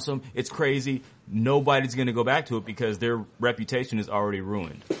 it's awesome, it's crazy, nobody's going to go back to it because their reputation is already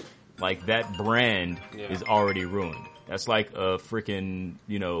ruined. Like that brand is already ruined. That's like a freaking,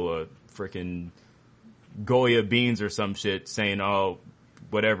 Goya Beans or some shit saying all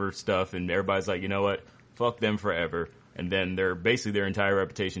whatever stuff, and everybody's like, you know what, fuck them forever. And then their entire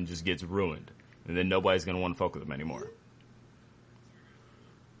reputation just gets ruined. And then nobody's going to want to fuck with them anymore.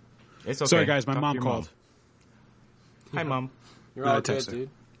 It's okay. Sorry, guys. My mom called. Hi, Mom. You're all good, dude.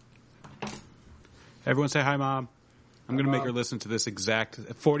 Everyone say hi, Mom. I'm going to make her listen to this exact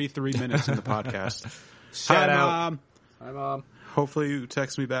 43 minutes in the podcast. Shout out. Mom. Hi, Mom. Hopefully you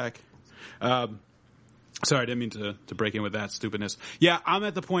text me back. Sorry, I didn't mean to break in with that stupidness. Yeah, I'm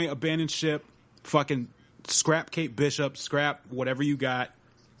at the point, abandon ship, fucking scrap Kate Bishop, scrap whatever you got,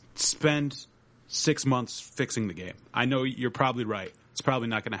 spend 6 months fixing the game. I know you're probably right. It's probably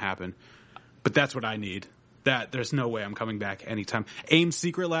not going to happen. But that's what I need. There's no way I'm coming back anytime. AIM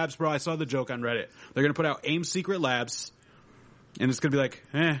Secret Labs, bro. I saw the joke on Reddit. They're going to put out AIM Secret Labs, and it's going to be like,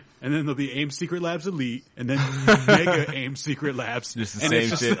 and then there'll be AIM Secret Labs Elite, and then Mega AIM Secret Labs. Just the same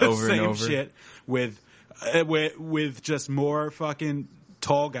shit over and over. Same shit with just more fucking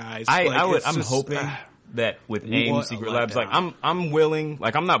tall guys. I'm hoping that with AIM Secret Labs, like I'm willing,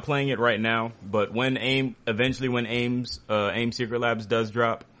 like I'm not playing it right now, but when AIM Secret Labs does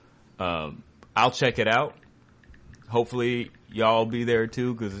drop, I'll check it out. Hopefully y'all will be there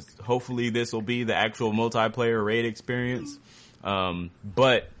too, because hopefully this will be the actual multiplayer raid experience.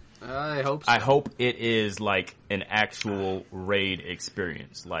 But I hope so. I hope it is like an actual raid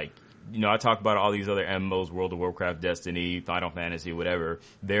experience. Like, I talk about all these other MMOs, World of Warcraft, Destiny, Final Fantasy, whatever.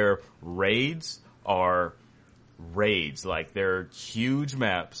 Their raids are raids. Like, they're huge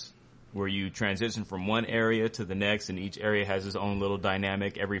maps where you transition from one area to the next, and each area has its own little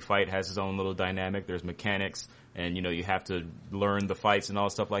dynamic. Every fight has its own little dynamic. There's mechanics, and, you have to learn the fights and all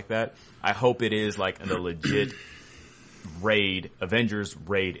stuff like that. I hope it is like a legit Avengers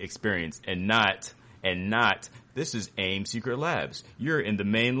raid experience, and not, this is AIM Secret Labs. You're in the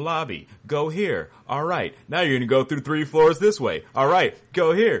main lobby. Go here. All right. Now you're going to go through 3 floors this way. All right.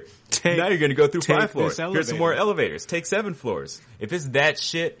 Go here. Now you're going to go through 5 floors. Here's some more elevators. Take 7 floors. If it's that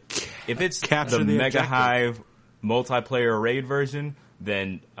shit, if it's the Mega Hive multiplayer raid version,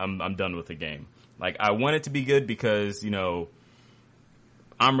 then I'm done with the game. Like, I want it to be good because,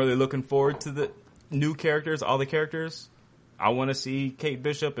 I'm really looking forward to the new characters, all the characters. I want to see Kate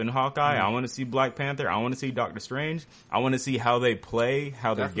Bishop and Hawkeye. I want to see Black Panther. I want to see Doctor Strange. I want to see how they play,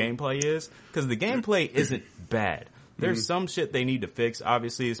 how their gameplay is. Because the gameplay isn't bad. There's some shit they need to fix,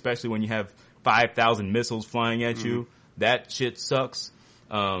 obviously, especially when you have 5,000 missiles flying at you. That shit sucks.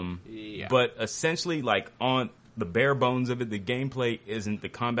 But essentially, like, on the bare bones of it, the gameplay the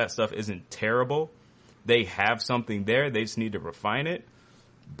combat stuff isn't terrible. They have something there. They just need to refine it.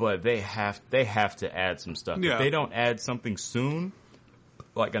 But they have to add some stuff. Yeah. If they don't add something soon,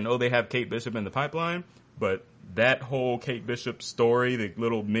 like I know they have Kate Bishop in the pipeline, but that whole Kate Bishop story, the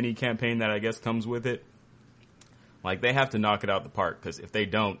little mini campaign that I guess comes with it, like they have to knock it out the park. Because if they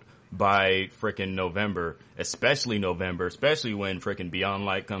don't by frickin' November, especially when frickin' Beyond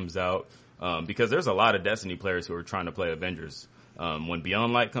Light comes out, because there's a lot of Destiny players who are trying to play Avengers. When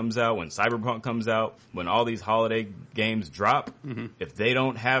Beyond Light comes out, when Cyberpunk comes out, when all these holiday games drop, if they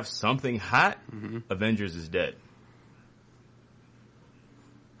don't have something hot, Avengers is dead.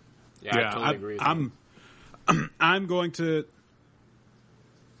 Yeah, I totally agree with I'm going to,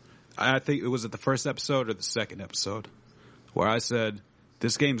 I think it was at the first episode or the second episode, where I said,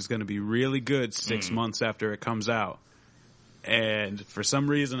 this game is going to be really good 6 months after it comes out. And for some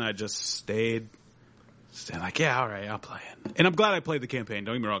reason, I just stayed like, yeah, all right, I'll play it. And I'm glad I played the campaign.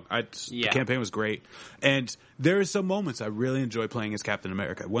 Don't get me wrong. The campaign was great. And there are some moments I really enjoy playing as Captain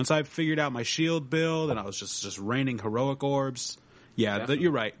America. Once I figured out my shield build and I was just raining heroic orbs,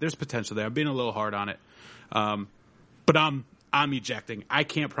 you're right. There's potential there. I'm being a little hard on it. But I'm ejecting. I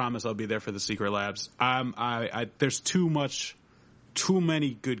can't promise I'll be there for the Secret Labs. There's too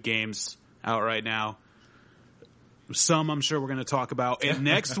many good games out right now. Some I'm sure we're going to talk about in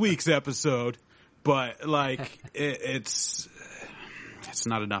next week's episode. But, like, it's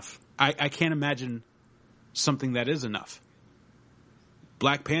not enough. I can't imagine something that is enough.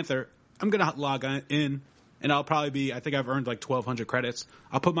 Black Panther, I'm going to log in, and I'll probably I think I've earned, like, 1,200 credits.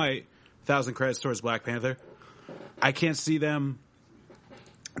 I'll put my 1,000 credits towards Black Panther. I can't see them.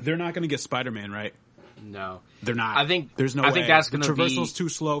 They're not going to get Spider-Man, right? No. They're not. I think there's no way. That's going to be... The traversal's too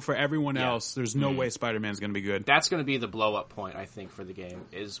slow for everyone else. There's no way Spider-Man's going to be good. That's going to be the blow-up point, I think, for the game,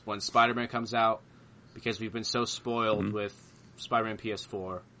 is when Spider-Man comes out. Because we've been so spoiled with Spider-Man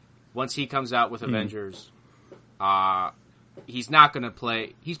PS4. Once he comes out with Avengers, he's not going to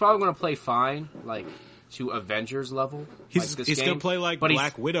play... He's probably going to play fine, like, to Avengers level. He's going to play like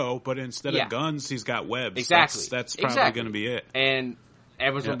Black Widow, but instead of guns, he's got webs. Exactly. That's probably going to be it. And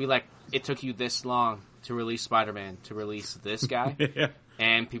everyone's going to be like, it took you this long to release Spider-Man, to release this guy.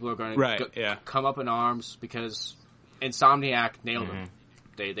 And people are going to come up in arms because Insomniac nailed him.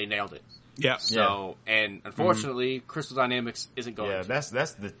 They nailed it. Yeah. So, and unfortunately, Crystal Dynamics isn't going to. Yeah, that's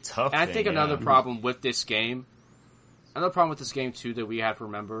the tough and thing. I think another problem with this game, too, that we have to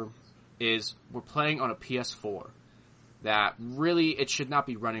remember is we're playing on a PS4 that really, it should not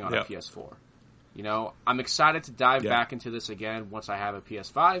be running on a PS4. You know, I'm excited to dive back into this again once I have a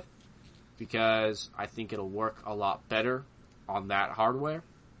PS5 because I think it'll work a lot better on that hardware.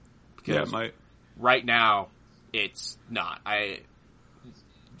 Because it might. Right now, it's not.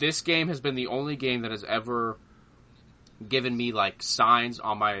 This game has been the only game that has ever given me, like, signs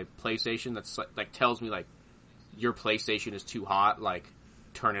on my PlayStation that's, like, tells me, like, your PlayStation is too hot, like,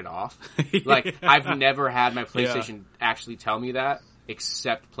 turn it off. Like, I've never had my PlayStation actually tell me that,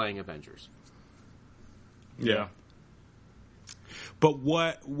 except playing Avengers. Yeah. But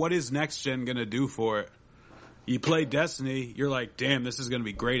what is next gen going to do for it? You play Destiny, you're like, damn, this is going to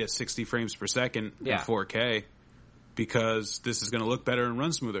be great at 60 frames per second in 4K. Because this is going to look better and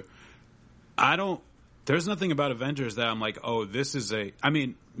run smoother. There's nothing about Avengers that I'm like, oh, this is I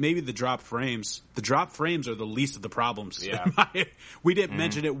mean, maybe the drop frames. The drop frames are the least of the problems. Yeah. We didn't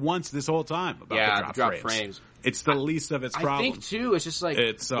mention it once this whole time about the drop frames. It's the least of its problems. I think, too, it's just like,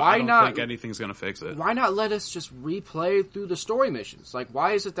 I don't think anything's going to fix it. Why not let us just replay through the story missions? Like,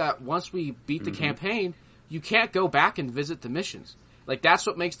 why is it that once we beat the campaign, you can't go back and visit the missions? Like, that's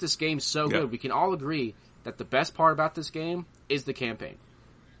what makes this game so good. We can all agree that the best part about this game is the campaign.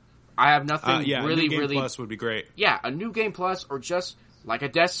 I have nothing really, a new game really... Plus would be great. Yeah, a new game plus, or just like a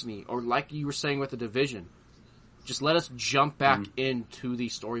Destiny, or like you were saying with the Division. Just let us jump back into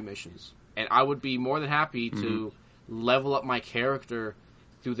these story missions. And I would be more than happy to level up my character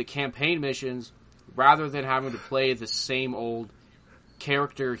through the campaign missions, rather than having to play the same old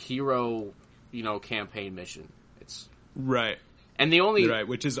character hero, campaign mission. It's... Right. And the only... Right,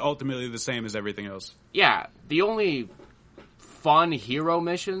 which is ultimately the same as everything else. Yeah, the only fun hero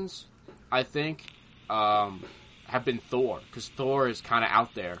missions, I think, have been Thor. Because Thor is kind of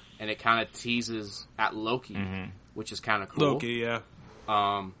out there, and it kind of teases at Loki, which is kind of cool. Loki, yeah.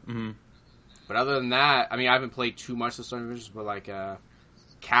 But other than that, I mean, I haven't played too much of the story missions, but, like,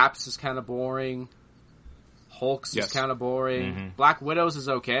 Caps is kind of boring. Hulk's is kind of boring. Black Widow's is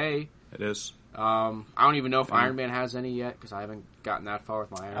okay. It is. I don't even know if Iron Man has any yet, because I haven't gotten that far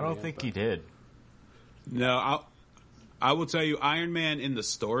with my Iron Man. I don't think he did. No, I will tell you, Iron Man in the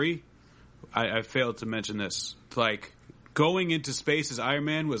story, I failed to mention this. Like, going into space as Iron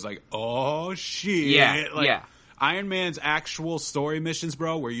Man was like, oh, shit. Yeah, Iron Man's actual story missions,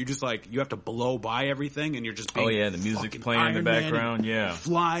 bro, where you just, like, you have to blow by everything and you're just being the music's playing in the background,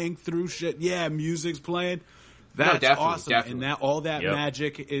 flying through shit. Yeah, music's playing. That's awesome. Definitely. And all that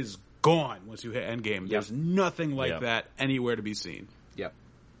magic is gone once you hit Endgame. There's nothing like that anywhere to be seen. Yep.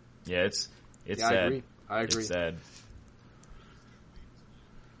 Yeah, it's sad. I agree. It's sad.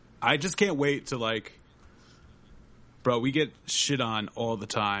 I just can't wait to, like, bro, we get shit on all the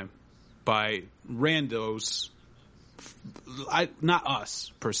time by randos. Not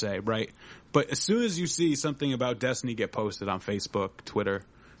us, per se, right? But as soon as you see something about Destiny get posted on Facebook, Twitter,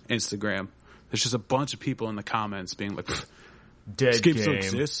 Instagram, there's just a bunch of people in the comments being like, Dead this game game. still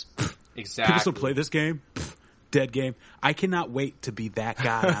exists? Exactly. People still play this game? dead game. I cannot wait to be that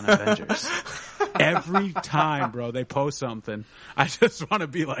guy on Avengers. Every time, bro, they post something, I just want to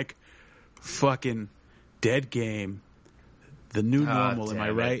be like, fucking dead game, the new normal. Am I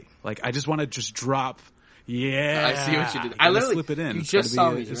right? Like, I just want to just drop. Yeah, I see what you did. I literally slip it in. You just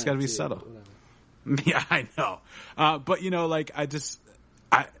saw me. It's got to be subtle. Yeah, I know. But like, I just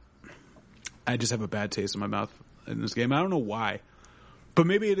have a bad taste in my mouth in this game. I don't know why, but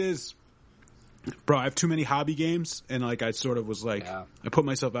maybe it is. Bro, I have too many hobby games, and like I sort of was like, I put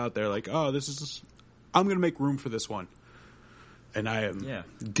myself out there like, oh, I'm going to make room for this one. And I am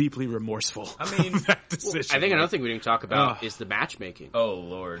deeply remorseful. I mean, that decision. I think another thing we didn't talk about is the matchmaking. Oh,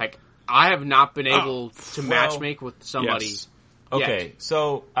 Lord. Like, I have not been able to matchmake with somebody Yes. Okay,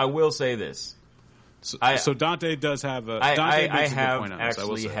 so I will say this. So Dante does have a. I makes a good have point on this, I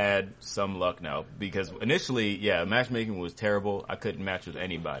will actually say. had some luck now because initially, matchmaking was terrible. I couldn't match with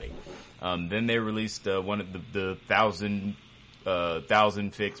anybody. Then they released one of the 1,000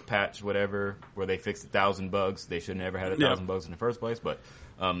 fix patch, whatever, where they fixed 1,000 bugs. They should never had 1,000 bugs in the first place, but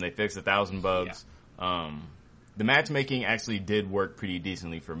they fixed 1,000 bugs. Yeah. The matchmaking actually did work pretty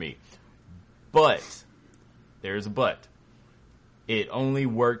decently for me, but there's a but. It only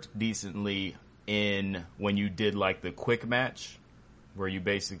worked decently when you did like the quick match, where you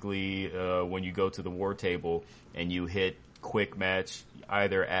basically when you go to the war table and you hit quick match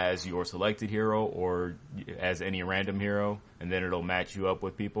either as your selected hero or as any random hero, and then it'll match you up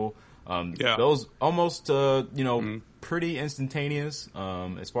with people. Those almost pretty instantaneous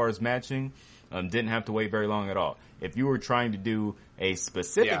as far as matching. Didn't have to wait very long at all. If you were trying to do a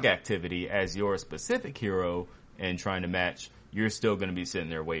specific activity as your specific hero and trying to match, you're still going to be sitting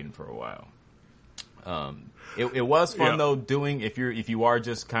there waiting for a while. It was fun though doing if you are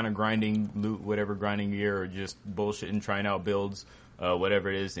just kind of grinding loot, whatever, grinding gear, or just bullshitting, trying out builds, whatever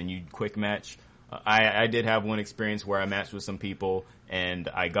it is, and you quick match. I did have one experience where I matched with some people and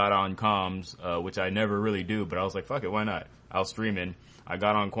I got on comms, which I never really do, but I was like, fuck it, why not? I was streaming. I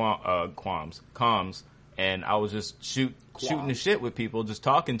got on comms, and I was just shooting the shit with people, just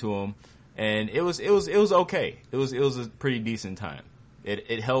talking to them, and it was okay. It was a pretty decent time.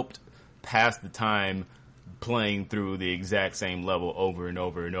 It helped pass the time playing through the exact same level over and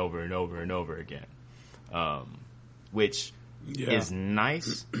over and over and over and over again, which is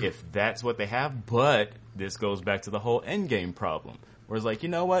nice if that's what they have. But this goes back to the whole end game problem, where it's like, you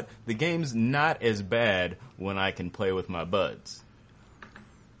know what, the game's not as bad when I can play with my buds.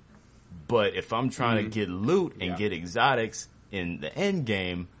 But if I'm trying to get loot and get exotics in the end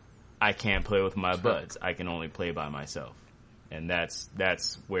game, I can't play with my buds. I can only play by myself. And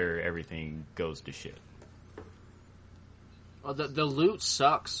that's where everything goes to shit. Well, the loot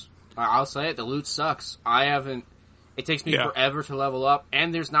sucks. I'll say it, the loot sucks. It takes me forever to level up,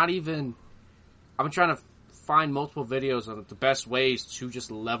 and there's not even... I've been trying to find multiple videos on the best ways to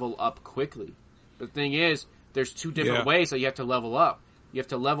just level up quickly. The thing is, there's two different ways that you have to level up. You have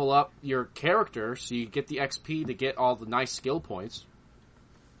to level up your character so you get the XP to get all the nice skill points.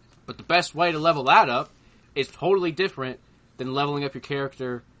 But the best way to level that up is totally different than leveling up your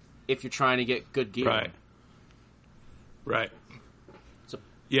character if you're trying to get good gear. Right.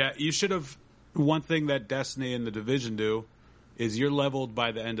 Yeah, you should have... One thing that Destiny and the Division do is you're leveled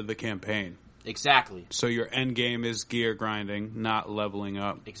by the end of the campaign. Exactly. So your end game is gear grinding, not leveling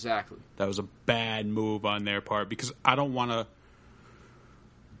up. Exactly. That was a bad move on their part because I don't want to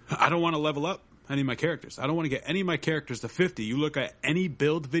level up any of my characters. I don't want to get any of my characters to 50. You look at any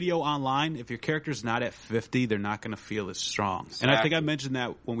build video online, if your character's not at 50, they're not going to feel as strong. Exactly. And I think I mentioned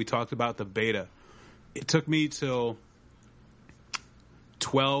that when we talked about the beta. It took me till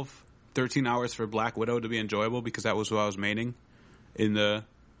 12, 13 hours for Black Widow to be enjoyable because that was who I was maining in the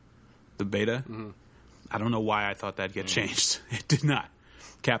beta. Mm-hmm. I don't know why I thought that'd get changed. It did not.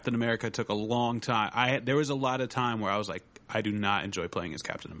 Captain America took a long time. There was a lot of time where I was like, I do not enjoy playing as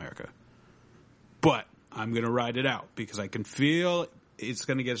Captain America. But I'm going to ride it out because I can feel it's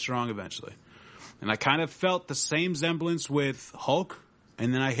going to get strong eventually. And I kind of felt the same semblance with Hulk,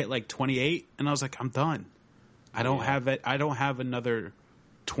 and then I hit like 28, and I was like, I'm done. I don't have it. I don't have another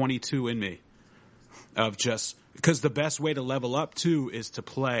 22 in me of just because the best way to level up too is to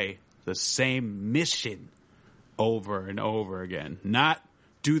play the same mission over and over again, not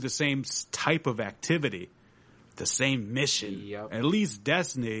do the same type of activity, the same mission. Yep. At least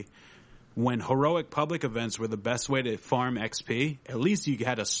Destiny, when heroic public events were the best way to farm XP, at least you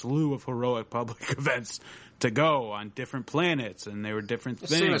had a slew of heroic public events to go on different planets, and they were different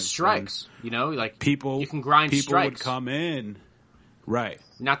things. Same as strikes, like people. You can grind people strikes. Would come in, right?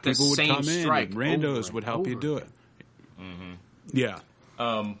 Not the people would same come strike. In, and randos would help you do it. Mm-hmm. Yeah.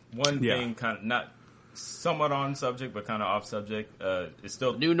 One thing, kind of not somewhat on subject, but kind of off subject. It's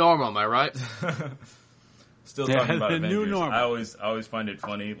still New normal, am I right? Still talking about the Avengers. new normal. I always find it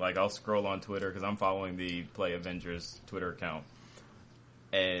funny. Like, I'll scroll on Twitter because I'm following the Play Avengers Twitter account,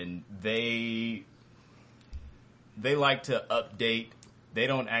 and they like to update. They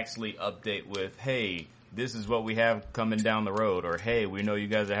don't actually update with, "Hey, this is what we have coming down the road," or "Hey, we know you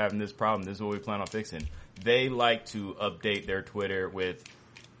guys are having this problem. This is what we plan on fixing." They like to update their Twitter with,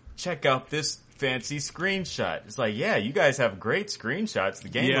 "Check out this fancy screenshot." It's like, yeah, you guys have great screenshots. The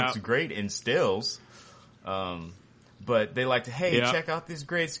game looks great in stills. But they like to, "Hey, check out this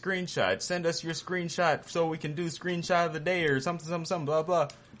great screenshot. Send us your screenshot so we can do screenshot of the day," or something, blah, blah.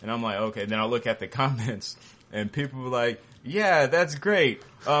 And I'm like, okay. Then I'll look at the comments, and people were like, "Yeah, that's great.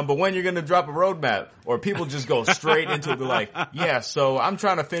 But when you're going to drop a roadmap?" Or people just go straight into it, be like, "Yeah, so I'm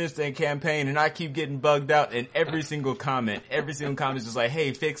trying to finish the campaign and I keep getting bugged out." And every single comment is just like,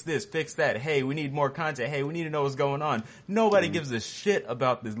 "Hey, fix this, fix that. Hey, we need more content. Hey, we need to know what's going on." Nobody gives a shit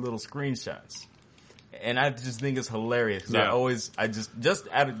about these little screenshots. And I just think it's hilarious because I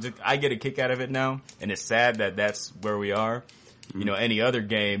get a kick out of it now. And it's sad that that's where we are. You know, any other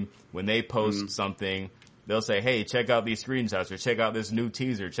game, when they post something, they'll say, "Hey, check out these screenshots," or "Check out this new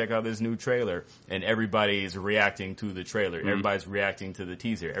teaser, check out this new trailer," and everybody's reacting to the trailer. Everybody's reacting to the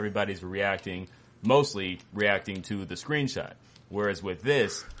teaser. Everybody's mostly reacting to the screenshot. Whereas with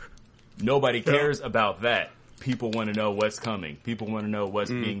this, nobody cares about that. People want to know what's coming. People want to know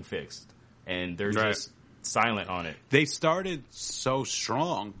what's being fixed. And they're just silent on it. They started so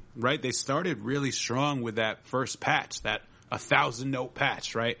strong, right? They started really strong with that first patch, that 1,000-note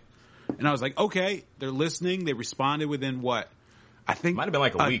patch, right? And I was like, okay, they're listening. They responded within what? I think might have been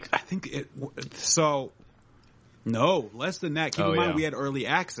like a week. I think no, less than that. Keep in mind we had early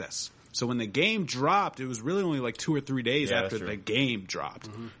access. So when the game dropped, it was really only like 2 or 3 days after the game dropped.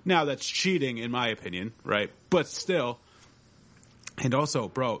 Now that's cheating in my opinion, right? But still. And also,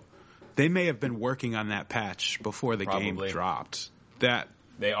 bro, they may have been working on that patch before the game dropped. That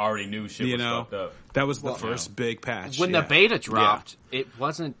they already knew shit was fucked up. That was the first big patch. When the beta dropped, it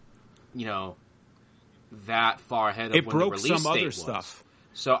wasn't, that far ahead of when the release date was. It broke some other stuff.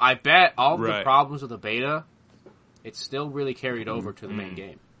 So I bet all the problems with the beta, it still really carried over to the main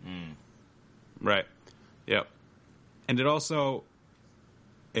game. Right. Yep. And it also,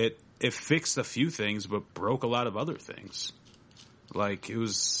 it fixed a few things, but broke a lot of other things. Like,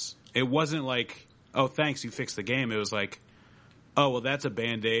 it wasn't like, "Oh, thanks, you fixed the game." It was like, "Oh, well, that's a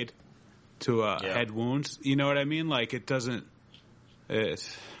Band-Aid to a head wound." You know what I mean? Like, it doesn't... Oh,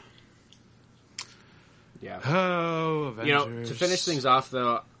 Avengers. To finish things off,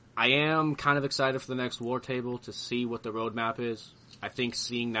 though, I am kind of excited for the next War Table to see what the roadmap is. I think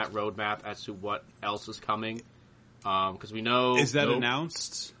seeing that roadmap as to what else is coming, because we know... Is that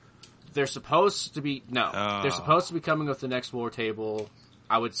announced? They're supposed to be... No. They're supposed to be coming with the next War Table...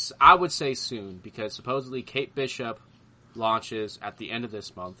 I would say soon, because supposedly Kate Bishop launches at the end of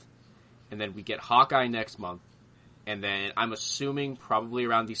this month, and then we get Hawkeye next month, and then I'm assuming probably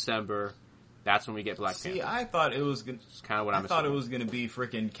around December, that's when we get Black Panther. I thought it was kind of what I thought it was going to be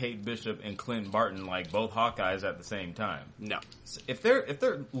freaking Kate Bishop and Clint Barton, like both Hawkeyes at the same time. No, if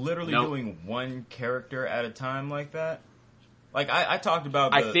they're literally doing one character at a time like that. Like, I talked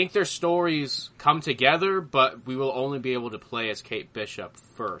about I think their stories come together, but we will only be able to play as Kate Bishop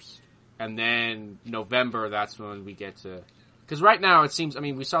first. And then November, that's when we get to... Because right now, it seems... I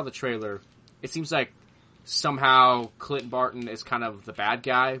mean, we saw the trailer. It seems like somehow Clint Barton is kind of the bad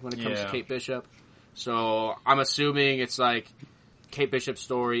guy when it comes to Kate Bishop. So I'm assuming it's like Kate Bishop's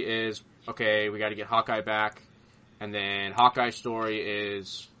story is, okay, we got to get Hawkeye back. And then Hawkeye's story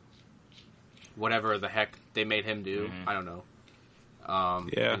is whatever the heck they made him do. I don't know.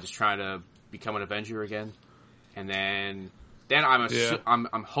 And just trying to become an Avenger again, and then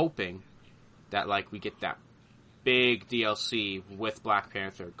I'm hoping that like we get that big DLC with Black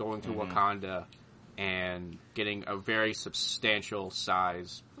Panther going to Wakanda and getting a very substantial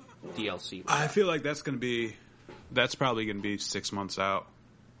size DLC. I feel like that's probably going to be 6 months out.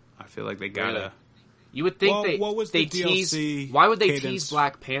 I feel like they gotta. Really? You would think what was the DLC tease? Why would they cadence? Tease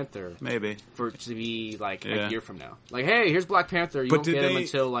Black Panther? Maybe for it to be like a year from now. Like, hey, here's Black Panther. You won't get him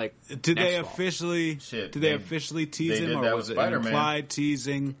until like. Did they officially? They officially tease him, or was it an implied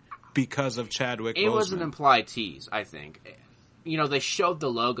teasing because of Chadwick Boseman? It was an implied tease, I think. They showed the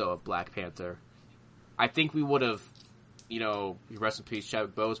logo of Black Panther. I think we would have, rest in peace,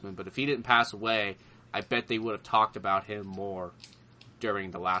 Chadwick Boseman. But if he didn't pass away, I bet they would have talked about him more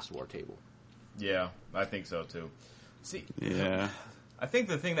during the last War Table. Yeah, I think so too. See, I think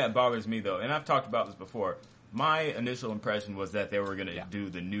the thing that bothers me though, and I've talked about this before, my initial impression was that they were going to do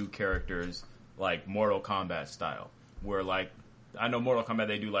the new characters like Mortal Kombat style, where like I know Mortal Kombat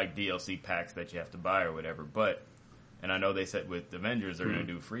they do like DLC packs that you have to buy or whatever, and I know they said with Avengers they're going to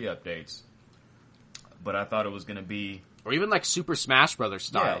do free updates, but I thought it was going to be or even like Super Smash Brothers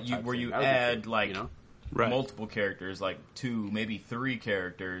style, where you add like you know? multiple characters, like 2, maybe 3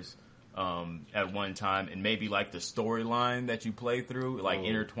 characters. At one time, and maybe like the storyline that you play through, like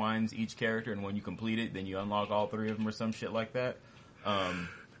intertwines each character, and when you complete it, then you unlock all 3 of them or some shit like that.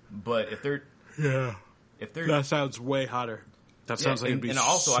 But if they're that sounds way hotter. That sounds like it'd be and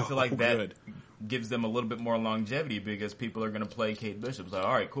also so I feel like that good. gives them a little bit more longevity because people are going to play Kate Bishop. It's like,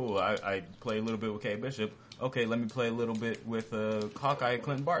 all right, cool. I play a little bit with Kate Bishop. Okay, let me play a little bit with Hawkeye and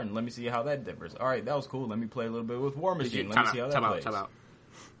Clint Barton. Let me see how that differs. All right, that was cool. Let me play a little bit with War Machine. Let me see how that plays. Time out.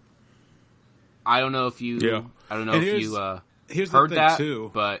 I don't know if you. Yeah. I don't know if you here's heard the thing that,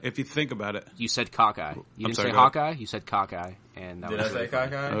 too. but if you think about it, you said cockeye. You didn't say sorry, go ahead. Hawkeye. You said cockeye, and that Did was I say really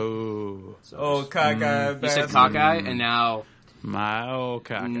funny. Cockeye? oh, Cockeye. You said bastard. cockeye, and now my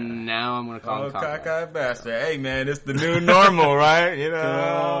cockeye. now I'm going to call him cockeye. Cockeye bastard. Hey man, it's the new normal, right? You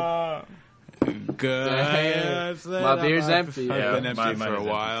know. Good. My beer's empty. Yeah, I've been empty mine for a is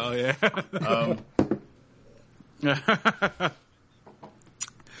while. Yeah.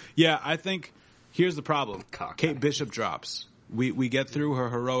 Yeah, I think here's the problem. Cockeye. Kate Bishop drops. We get through her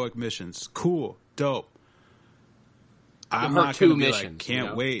heroic missions. Cool, dope. I'm Her not 2 gonna be missions, like, can't you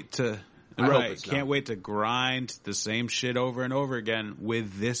know? wait to I hope right. it's Can't not. wait to grind the same shit over and over again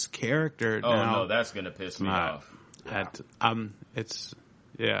with this character. Oh now. no, that's gonna piss me Not- off.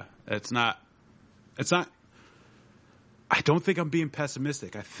 It's not. I don't think I'm being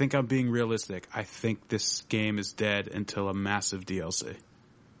pessimistic. I think I'm being realistic. I think this game is dead until a massive DLC.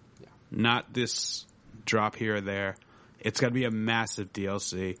 Yeah. Not this drop here or there. It's got to be a massive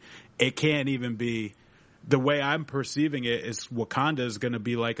DLC. It can't even be the way I'm perceiving it is Wakanda is going to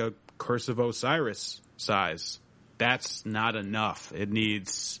be like a Curse of Osiris size. That's not enough. It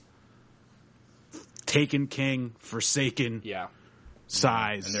needs Taken King, Forsaken Yeah.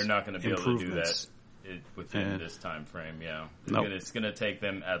 size. And they're not going to be able to do that improvements. within this time frame. Yeah, Nope. It's going to take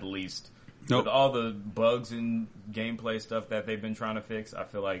them at least Nope. with all the bugs and gameplay stuff that they've been trying to fix. I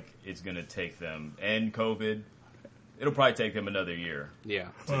feel like it's going to take them and COVID. It'll probably take them another year Yeah.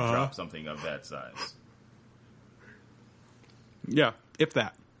 to drop something of that size. Yeah, if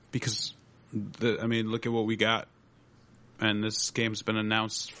that. Because, look at what we got. And this game's been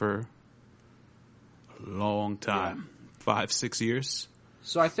announced for a long time. 5-6 years.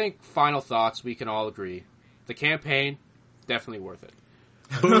 So I think final thoughts, we can all agree. The campaign, definitely worth it.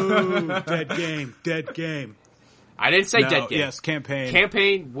 Boom! Dead game. I didn't say No, dead game. Yes, campaign.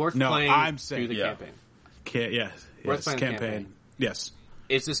 Campaign worth No, playing I'm saying- through the yeah. campaign. Yes, playing the campaign. campaign. Yes.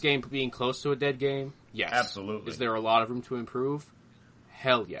 Is this game being close to a dead game? Yes. Absolutely. Is there a lot of room to improve?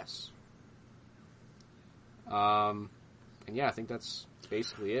 Hell yes. And yeah, I think that's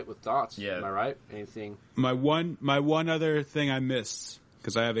basically it with thoughts. Yeah. Am I right? Anything? My one other thing I missed,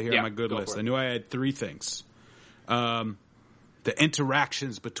 because I have it here Yeah, on my good go list. for it. I knew I had 3 things. The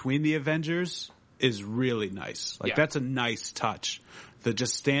interactions between the Avengers is really nice. Like, Yeah. that's a nice touch. The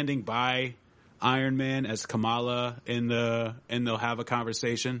just standing by Iron Man as Kamala and they'll have a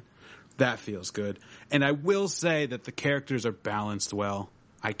conversation. That feels good. And I will say that the characters are balanced well.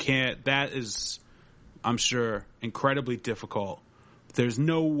 That is, I'm sure, incredibly difficult. There's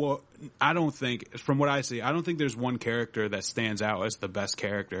I don't think, from what I see, I don't think there's one character that stands out as the best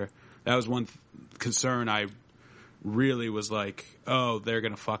character. That was one concern I really was like, oh, they're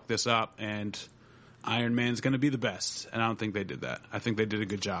going to fuck this up and Iron Man's going to be the best. And I don't think they did that. I think they did a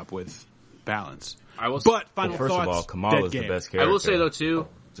good job with balance. But final First thoughts, of all, Kamala's dead the game. best character. I will say though too.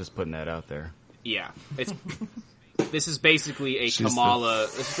 Just putting that out there. Yeah, this is basically a She's Kamala.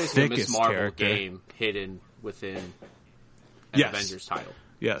 This is basically a Miss thickest Marvel character. game hidden within an Yes. Avengers title.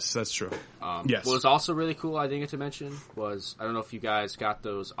 Yes, that's true. What Yes. was also really cool, I didn't get to mention, was I don't know if you guys got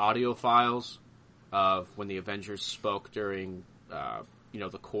those audio files of when the Avengers spoke during,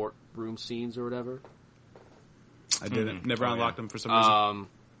 the courtroom scenes or whatever. I didn't. Never Oh, unlocked yeah. them for some reason.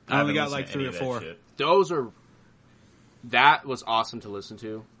 I only got haven't like listened to 3 or any of 4. that shit. That was awesome to listen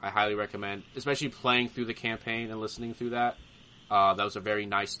to. I highly recommend, especially playing through the campaign and listening through that. That was a very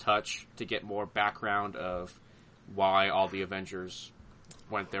nice touch to get more background of why all the Avengers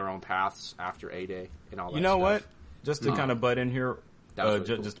went their own paths after A-Day and all that You know stuff. what? Just to kind of butt in here, That was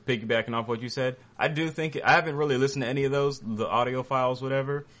really cool. just piggybacking off what you said, I do think I haven't really listened to any of those, the audio files,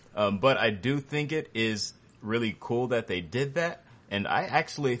 whatever. But I do think it is really cool that they did that, and I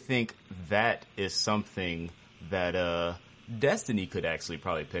actually think that is something that Destiny could actually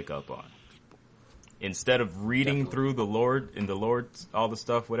probably pick up on. instead of reading through the Lord, all the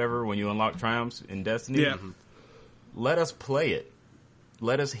stuff, whatever, when you unlock triumphs in Destiny, let us play it.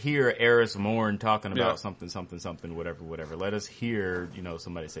 Let us hear Eris Morn talking about something, whatever. Let us hear,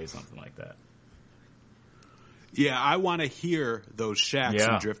 somebody say something like that. Yeah, I want to hear those Shax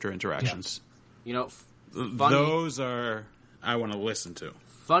and Drifter interactions. Funny, those are I want to listen to.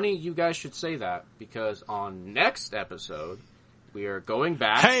 Funny you guys should say that, because on next episode, we are going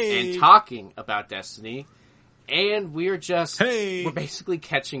back and talking about Destiny, and we're basically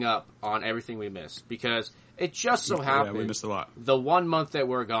catching up on everything we missed, because it just so happened we missed a lot. The 1 month that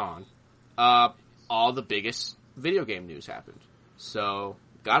we're gone, all the biggest video game news happened. So,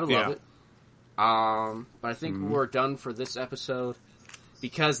 gotta love it. But I think we're done for this episode,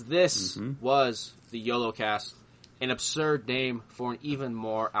 because this was the YOLOcast, an absurd name for an even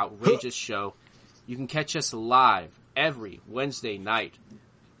more outrageous show. You can catch us live every Wednesday night,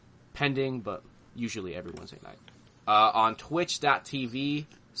 pending, but usually every Wednesday night, on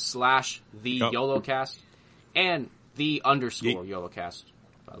twitch.tv/the YOLOcast and the _ YOLOcast,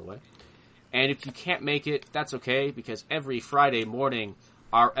 by the way. And if you can't make it, that's okay, because every Friday morning,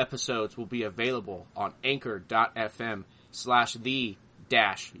 our episodes will be available on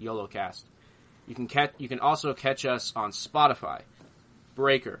anchor.fm/the-YOLOcast. You can also catch us on Spotify,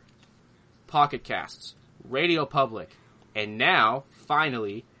 Breaker, Pocket Casts, Radio Public, and now,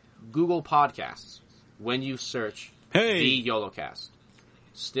 finally, Google Podcasts when you search the YOLOcast.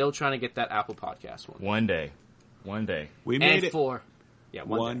 Still trying to get that Apple Podcast one. One day. We made it. Yeah,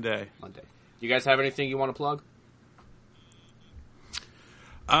 one day. One day. You guys have anything you want to plug?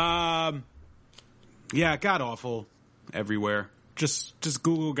 Yeah, God Awful everywhere. Just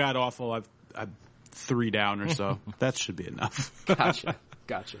Google God Awful. I've 3 down or so. That should be enough. Gotcha.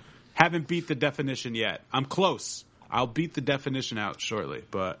 Haven't beat the definition yet. I'm close. I'll beat the definition out shortly.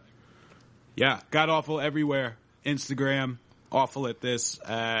 But yeah, God Awful everywhere. Instagram, Awful at This,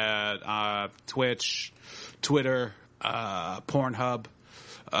 Twitch, Twitter, Pornhub,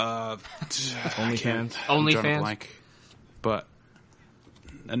 OnlyFans. But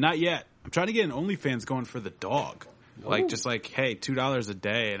not yet. I'm trying to get an OnlyFans going for the dog. Hey, $2 a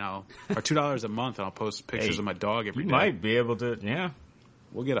day or $2 a month, and I'll post pictures of my dog every day. You might be able to, yeah.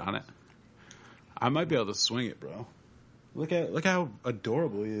 We'll get on it. I might be able to swing it, bro. Look how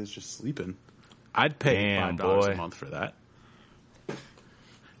adorable he is just sleeping. I'd pay $5 a month for that.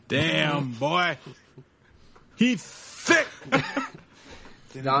 Damn, boy. He's thick.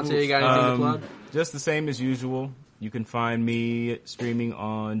 Dante, you got anything to plug? Just the same as usual. You can find me streaming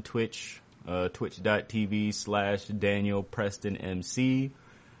on Twitch, twitch.tv/DanielPrestonMC,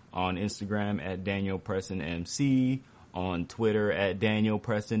 on Instagram at DanielPrestonMC, on Twitter at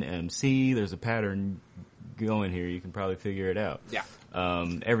DanielPrestonMC. There's a pattern going here. You can probably figure it out. Yeah.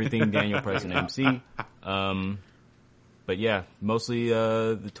 Everything Daniel Preston MC. But yeah, mostly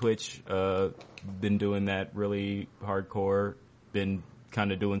the Twitch. Been doing that really hardcore. Been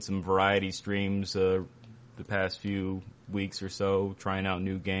kind of doing some variety streams the past few weeks or so, trying out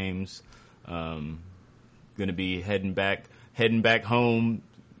new games. Going to be heading back home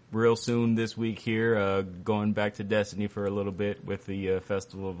real soon this week here. Going back to Destiny for a little bit with the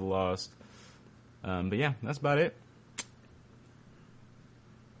Festival of the Lost. But yeah, that's about it.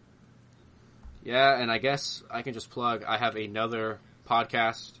 Yeah, and I guess I can just plug, I have another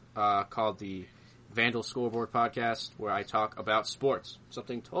podcast called the Vandal Scoreboard Podcast, where I talk about sports,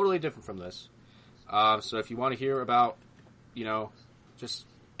 something totally different from this. So if you want to hear about, just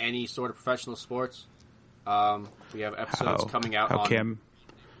any sort of professional sports, we have episodes coming out on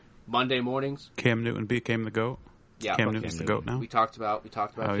Monday mornings. Cam Newton became the GOAT. Yeah, Cam Newton's the GOAT now. We talked about Cam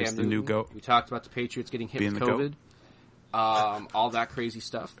Newton. He's the new GOAT. We talked about the Patriots getting hit with COVID. All that crazy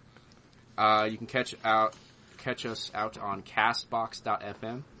stuff. You can catch us out on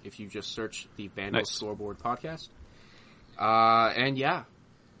castbox.fm if you just search the Vandal Scoreboard Podcast. And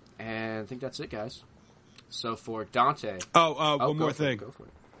I think that's it, guys. So for Dante. One more thing. Go for it.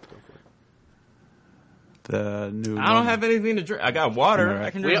 The new. I don't have anything to drink. I got water. Right.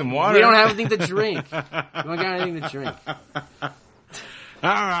 I can drink some water. We don't have anything to drink. We don't got anything to drink. All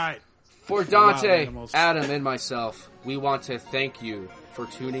right. For Dante, Adam, and myself, we want to thank you for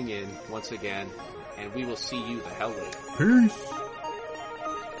tuning in once again, and we will see you the hell later. Peace.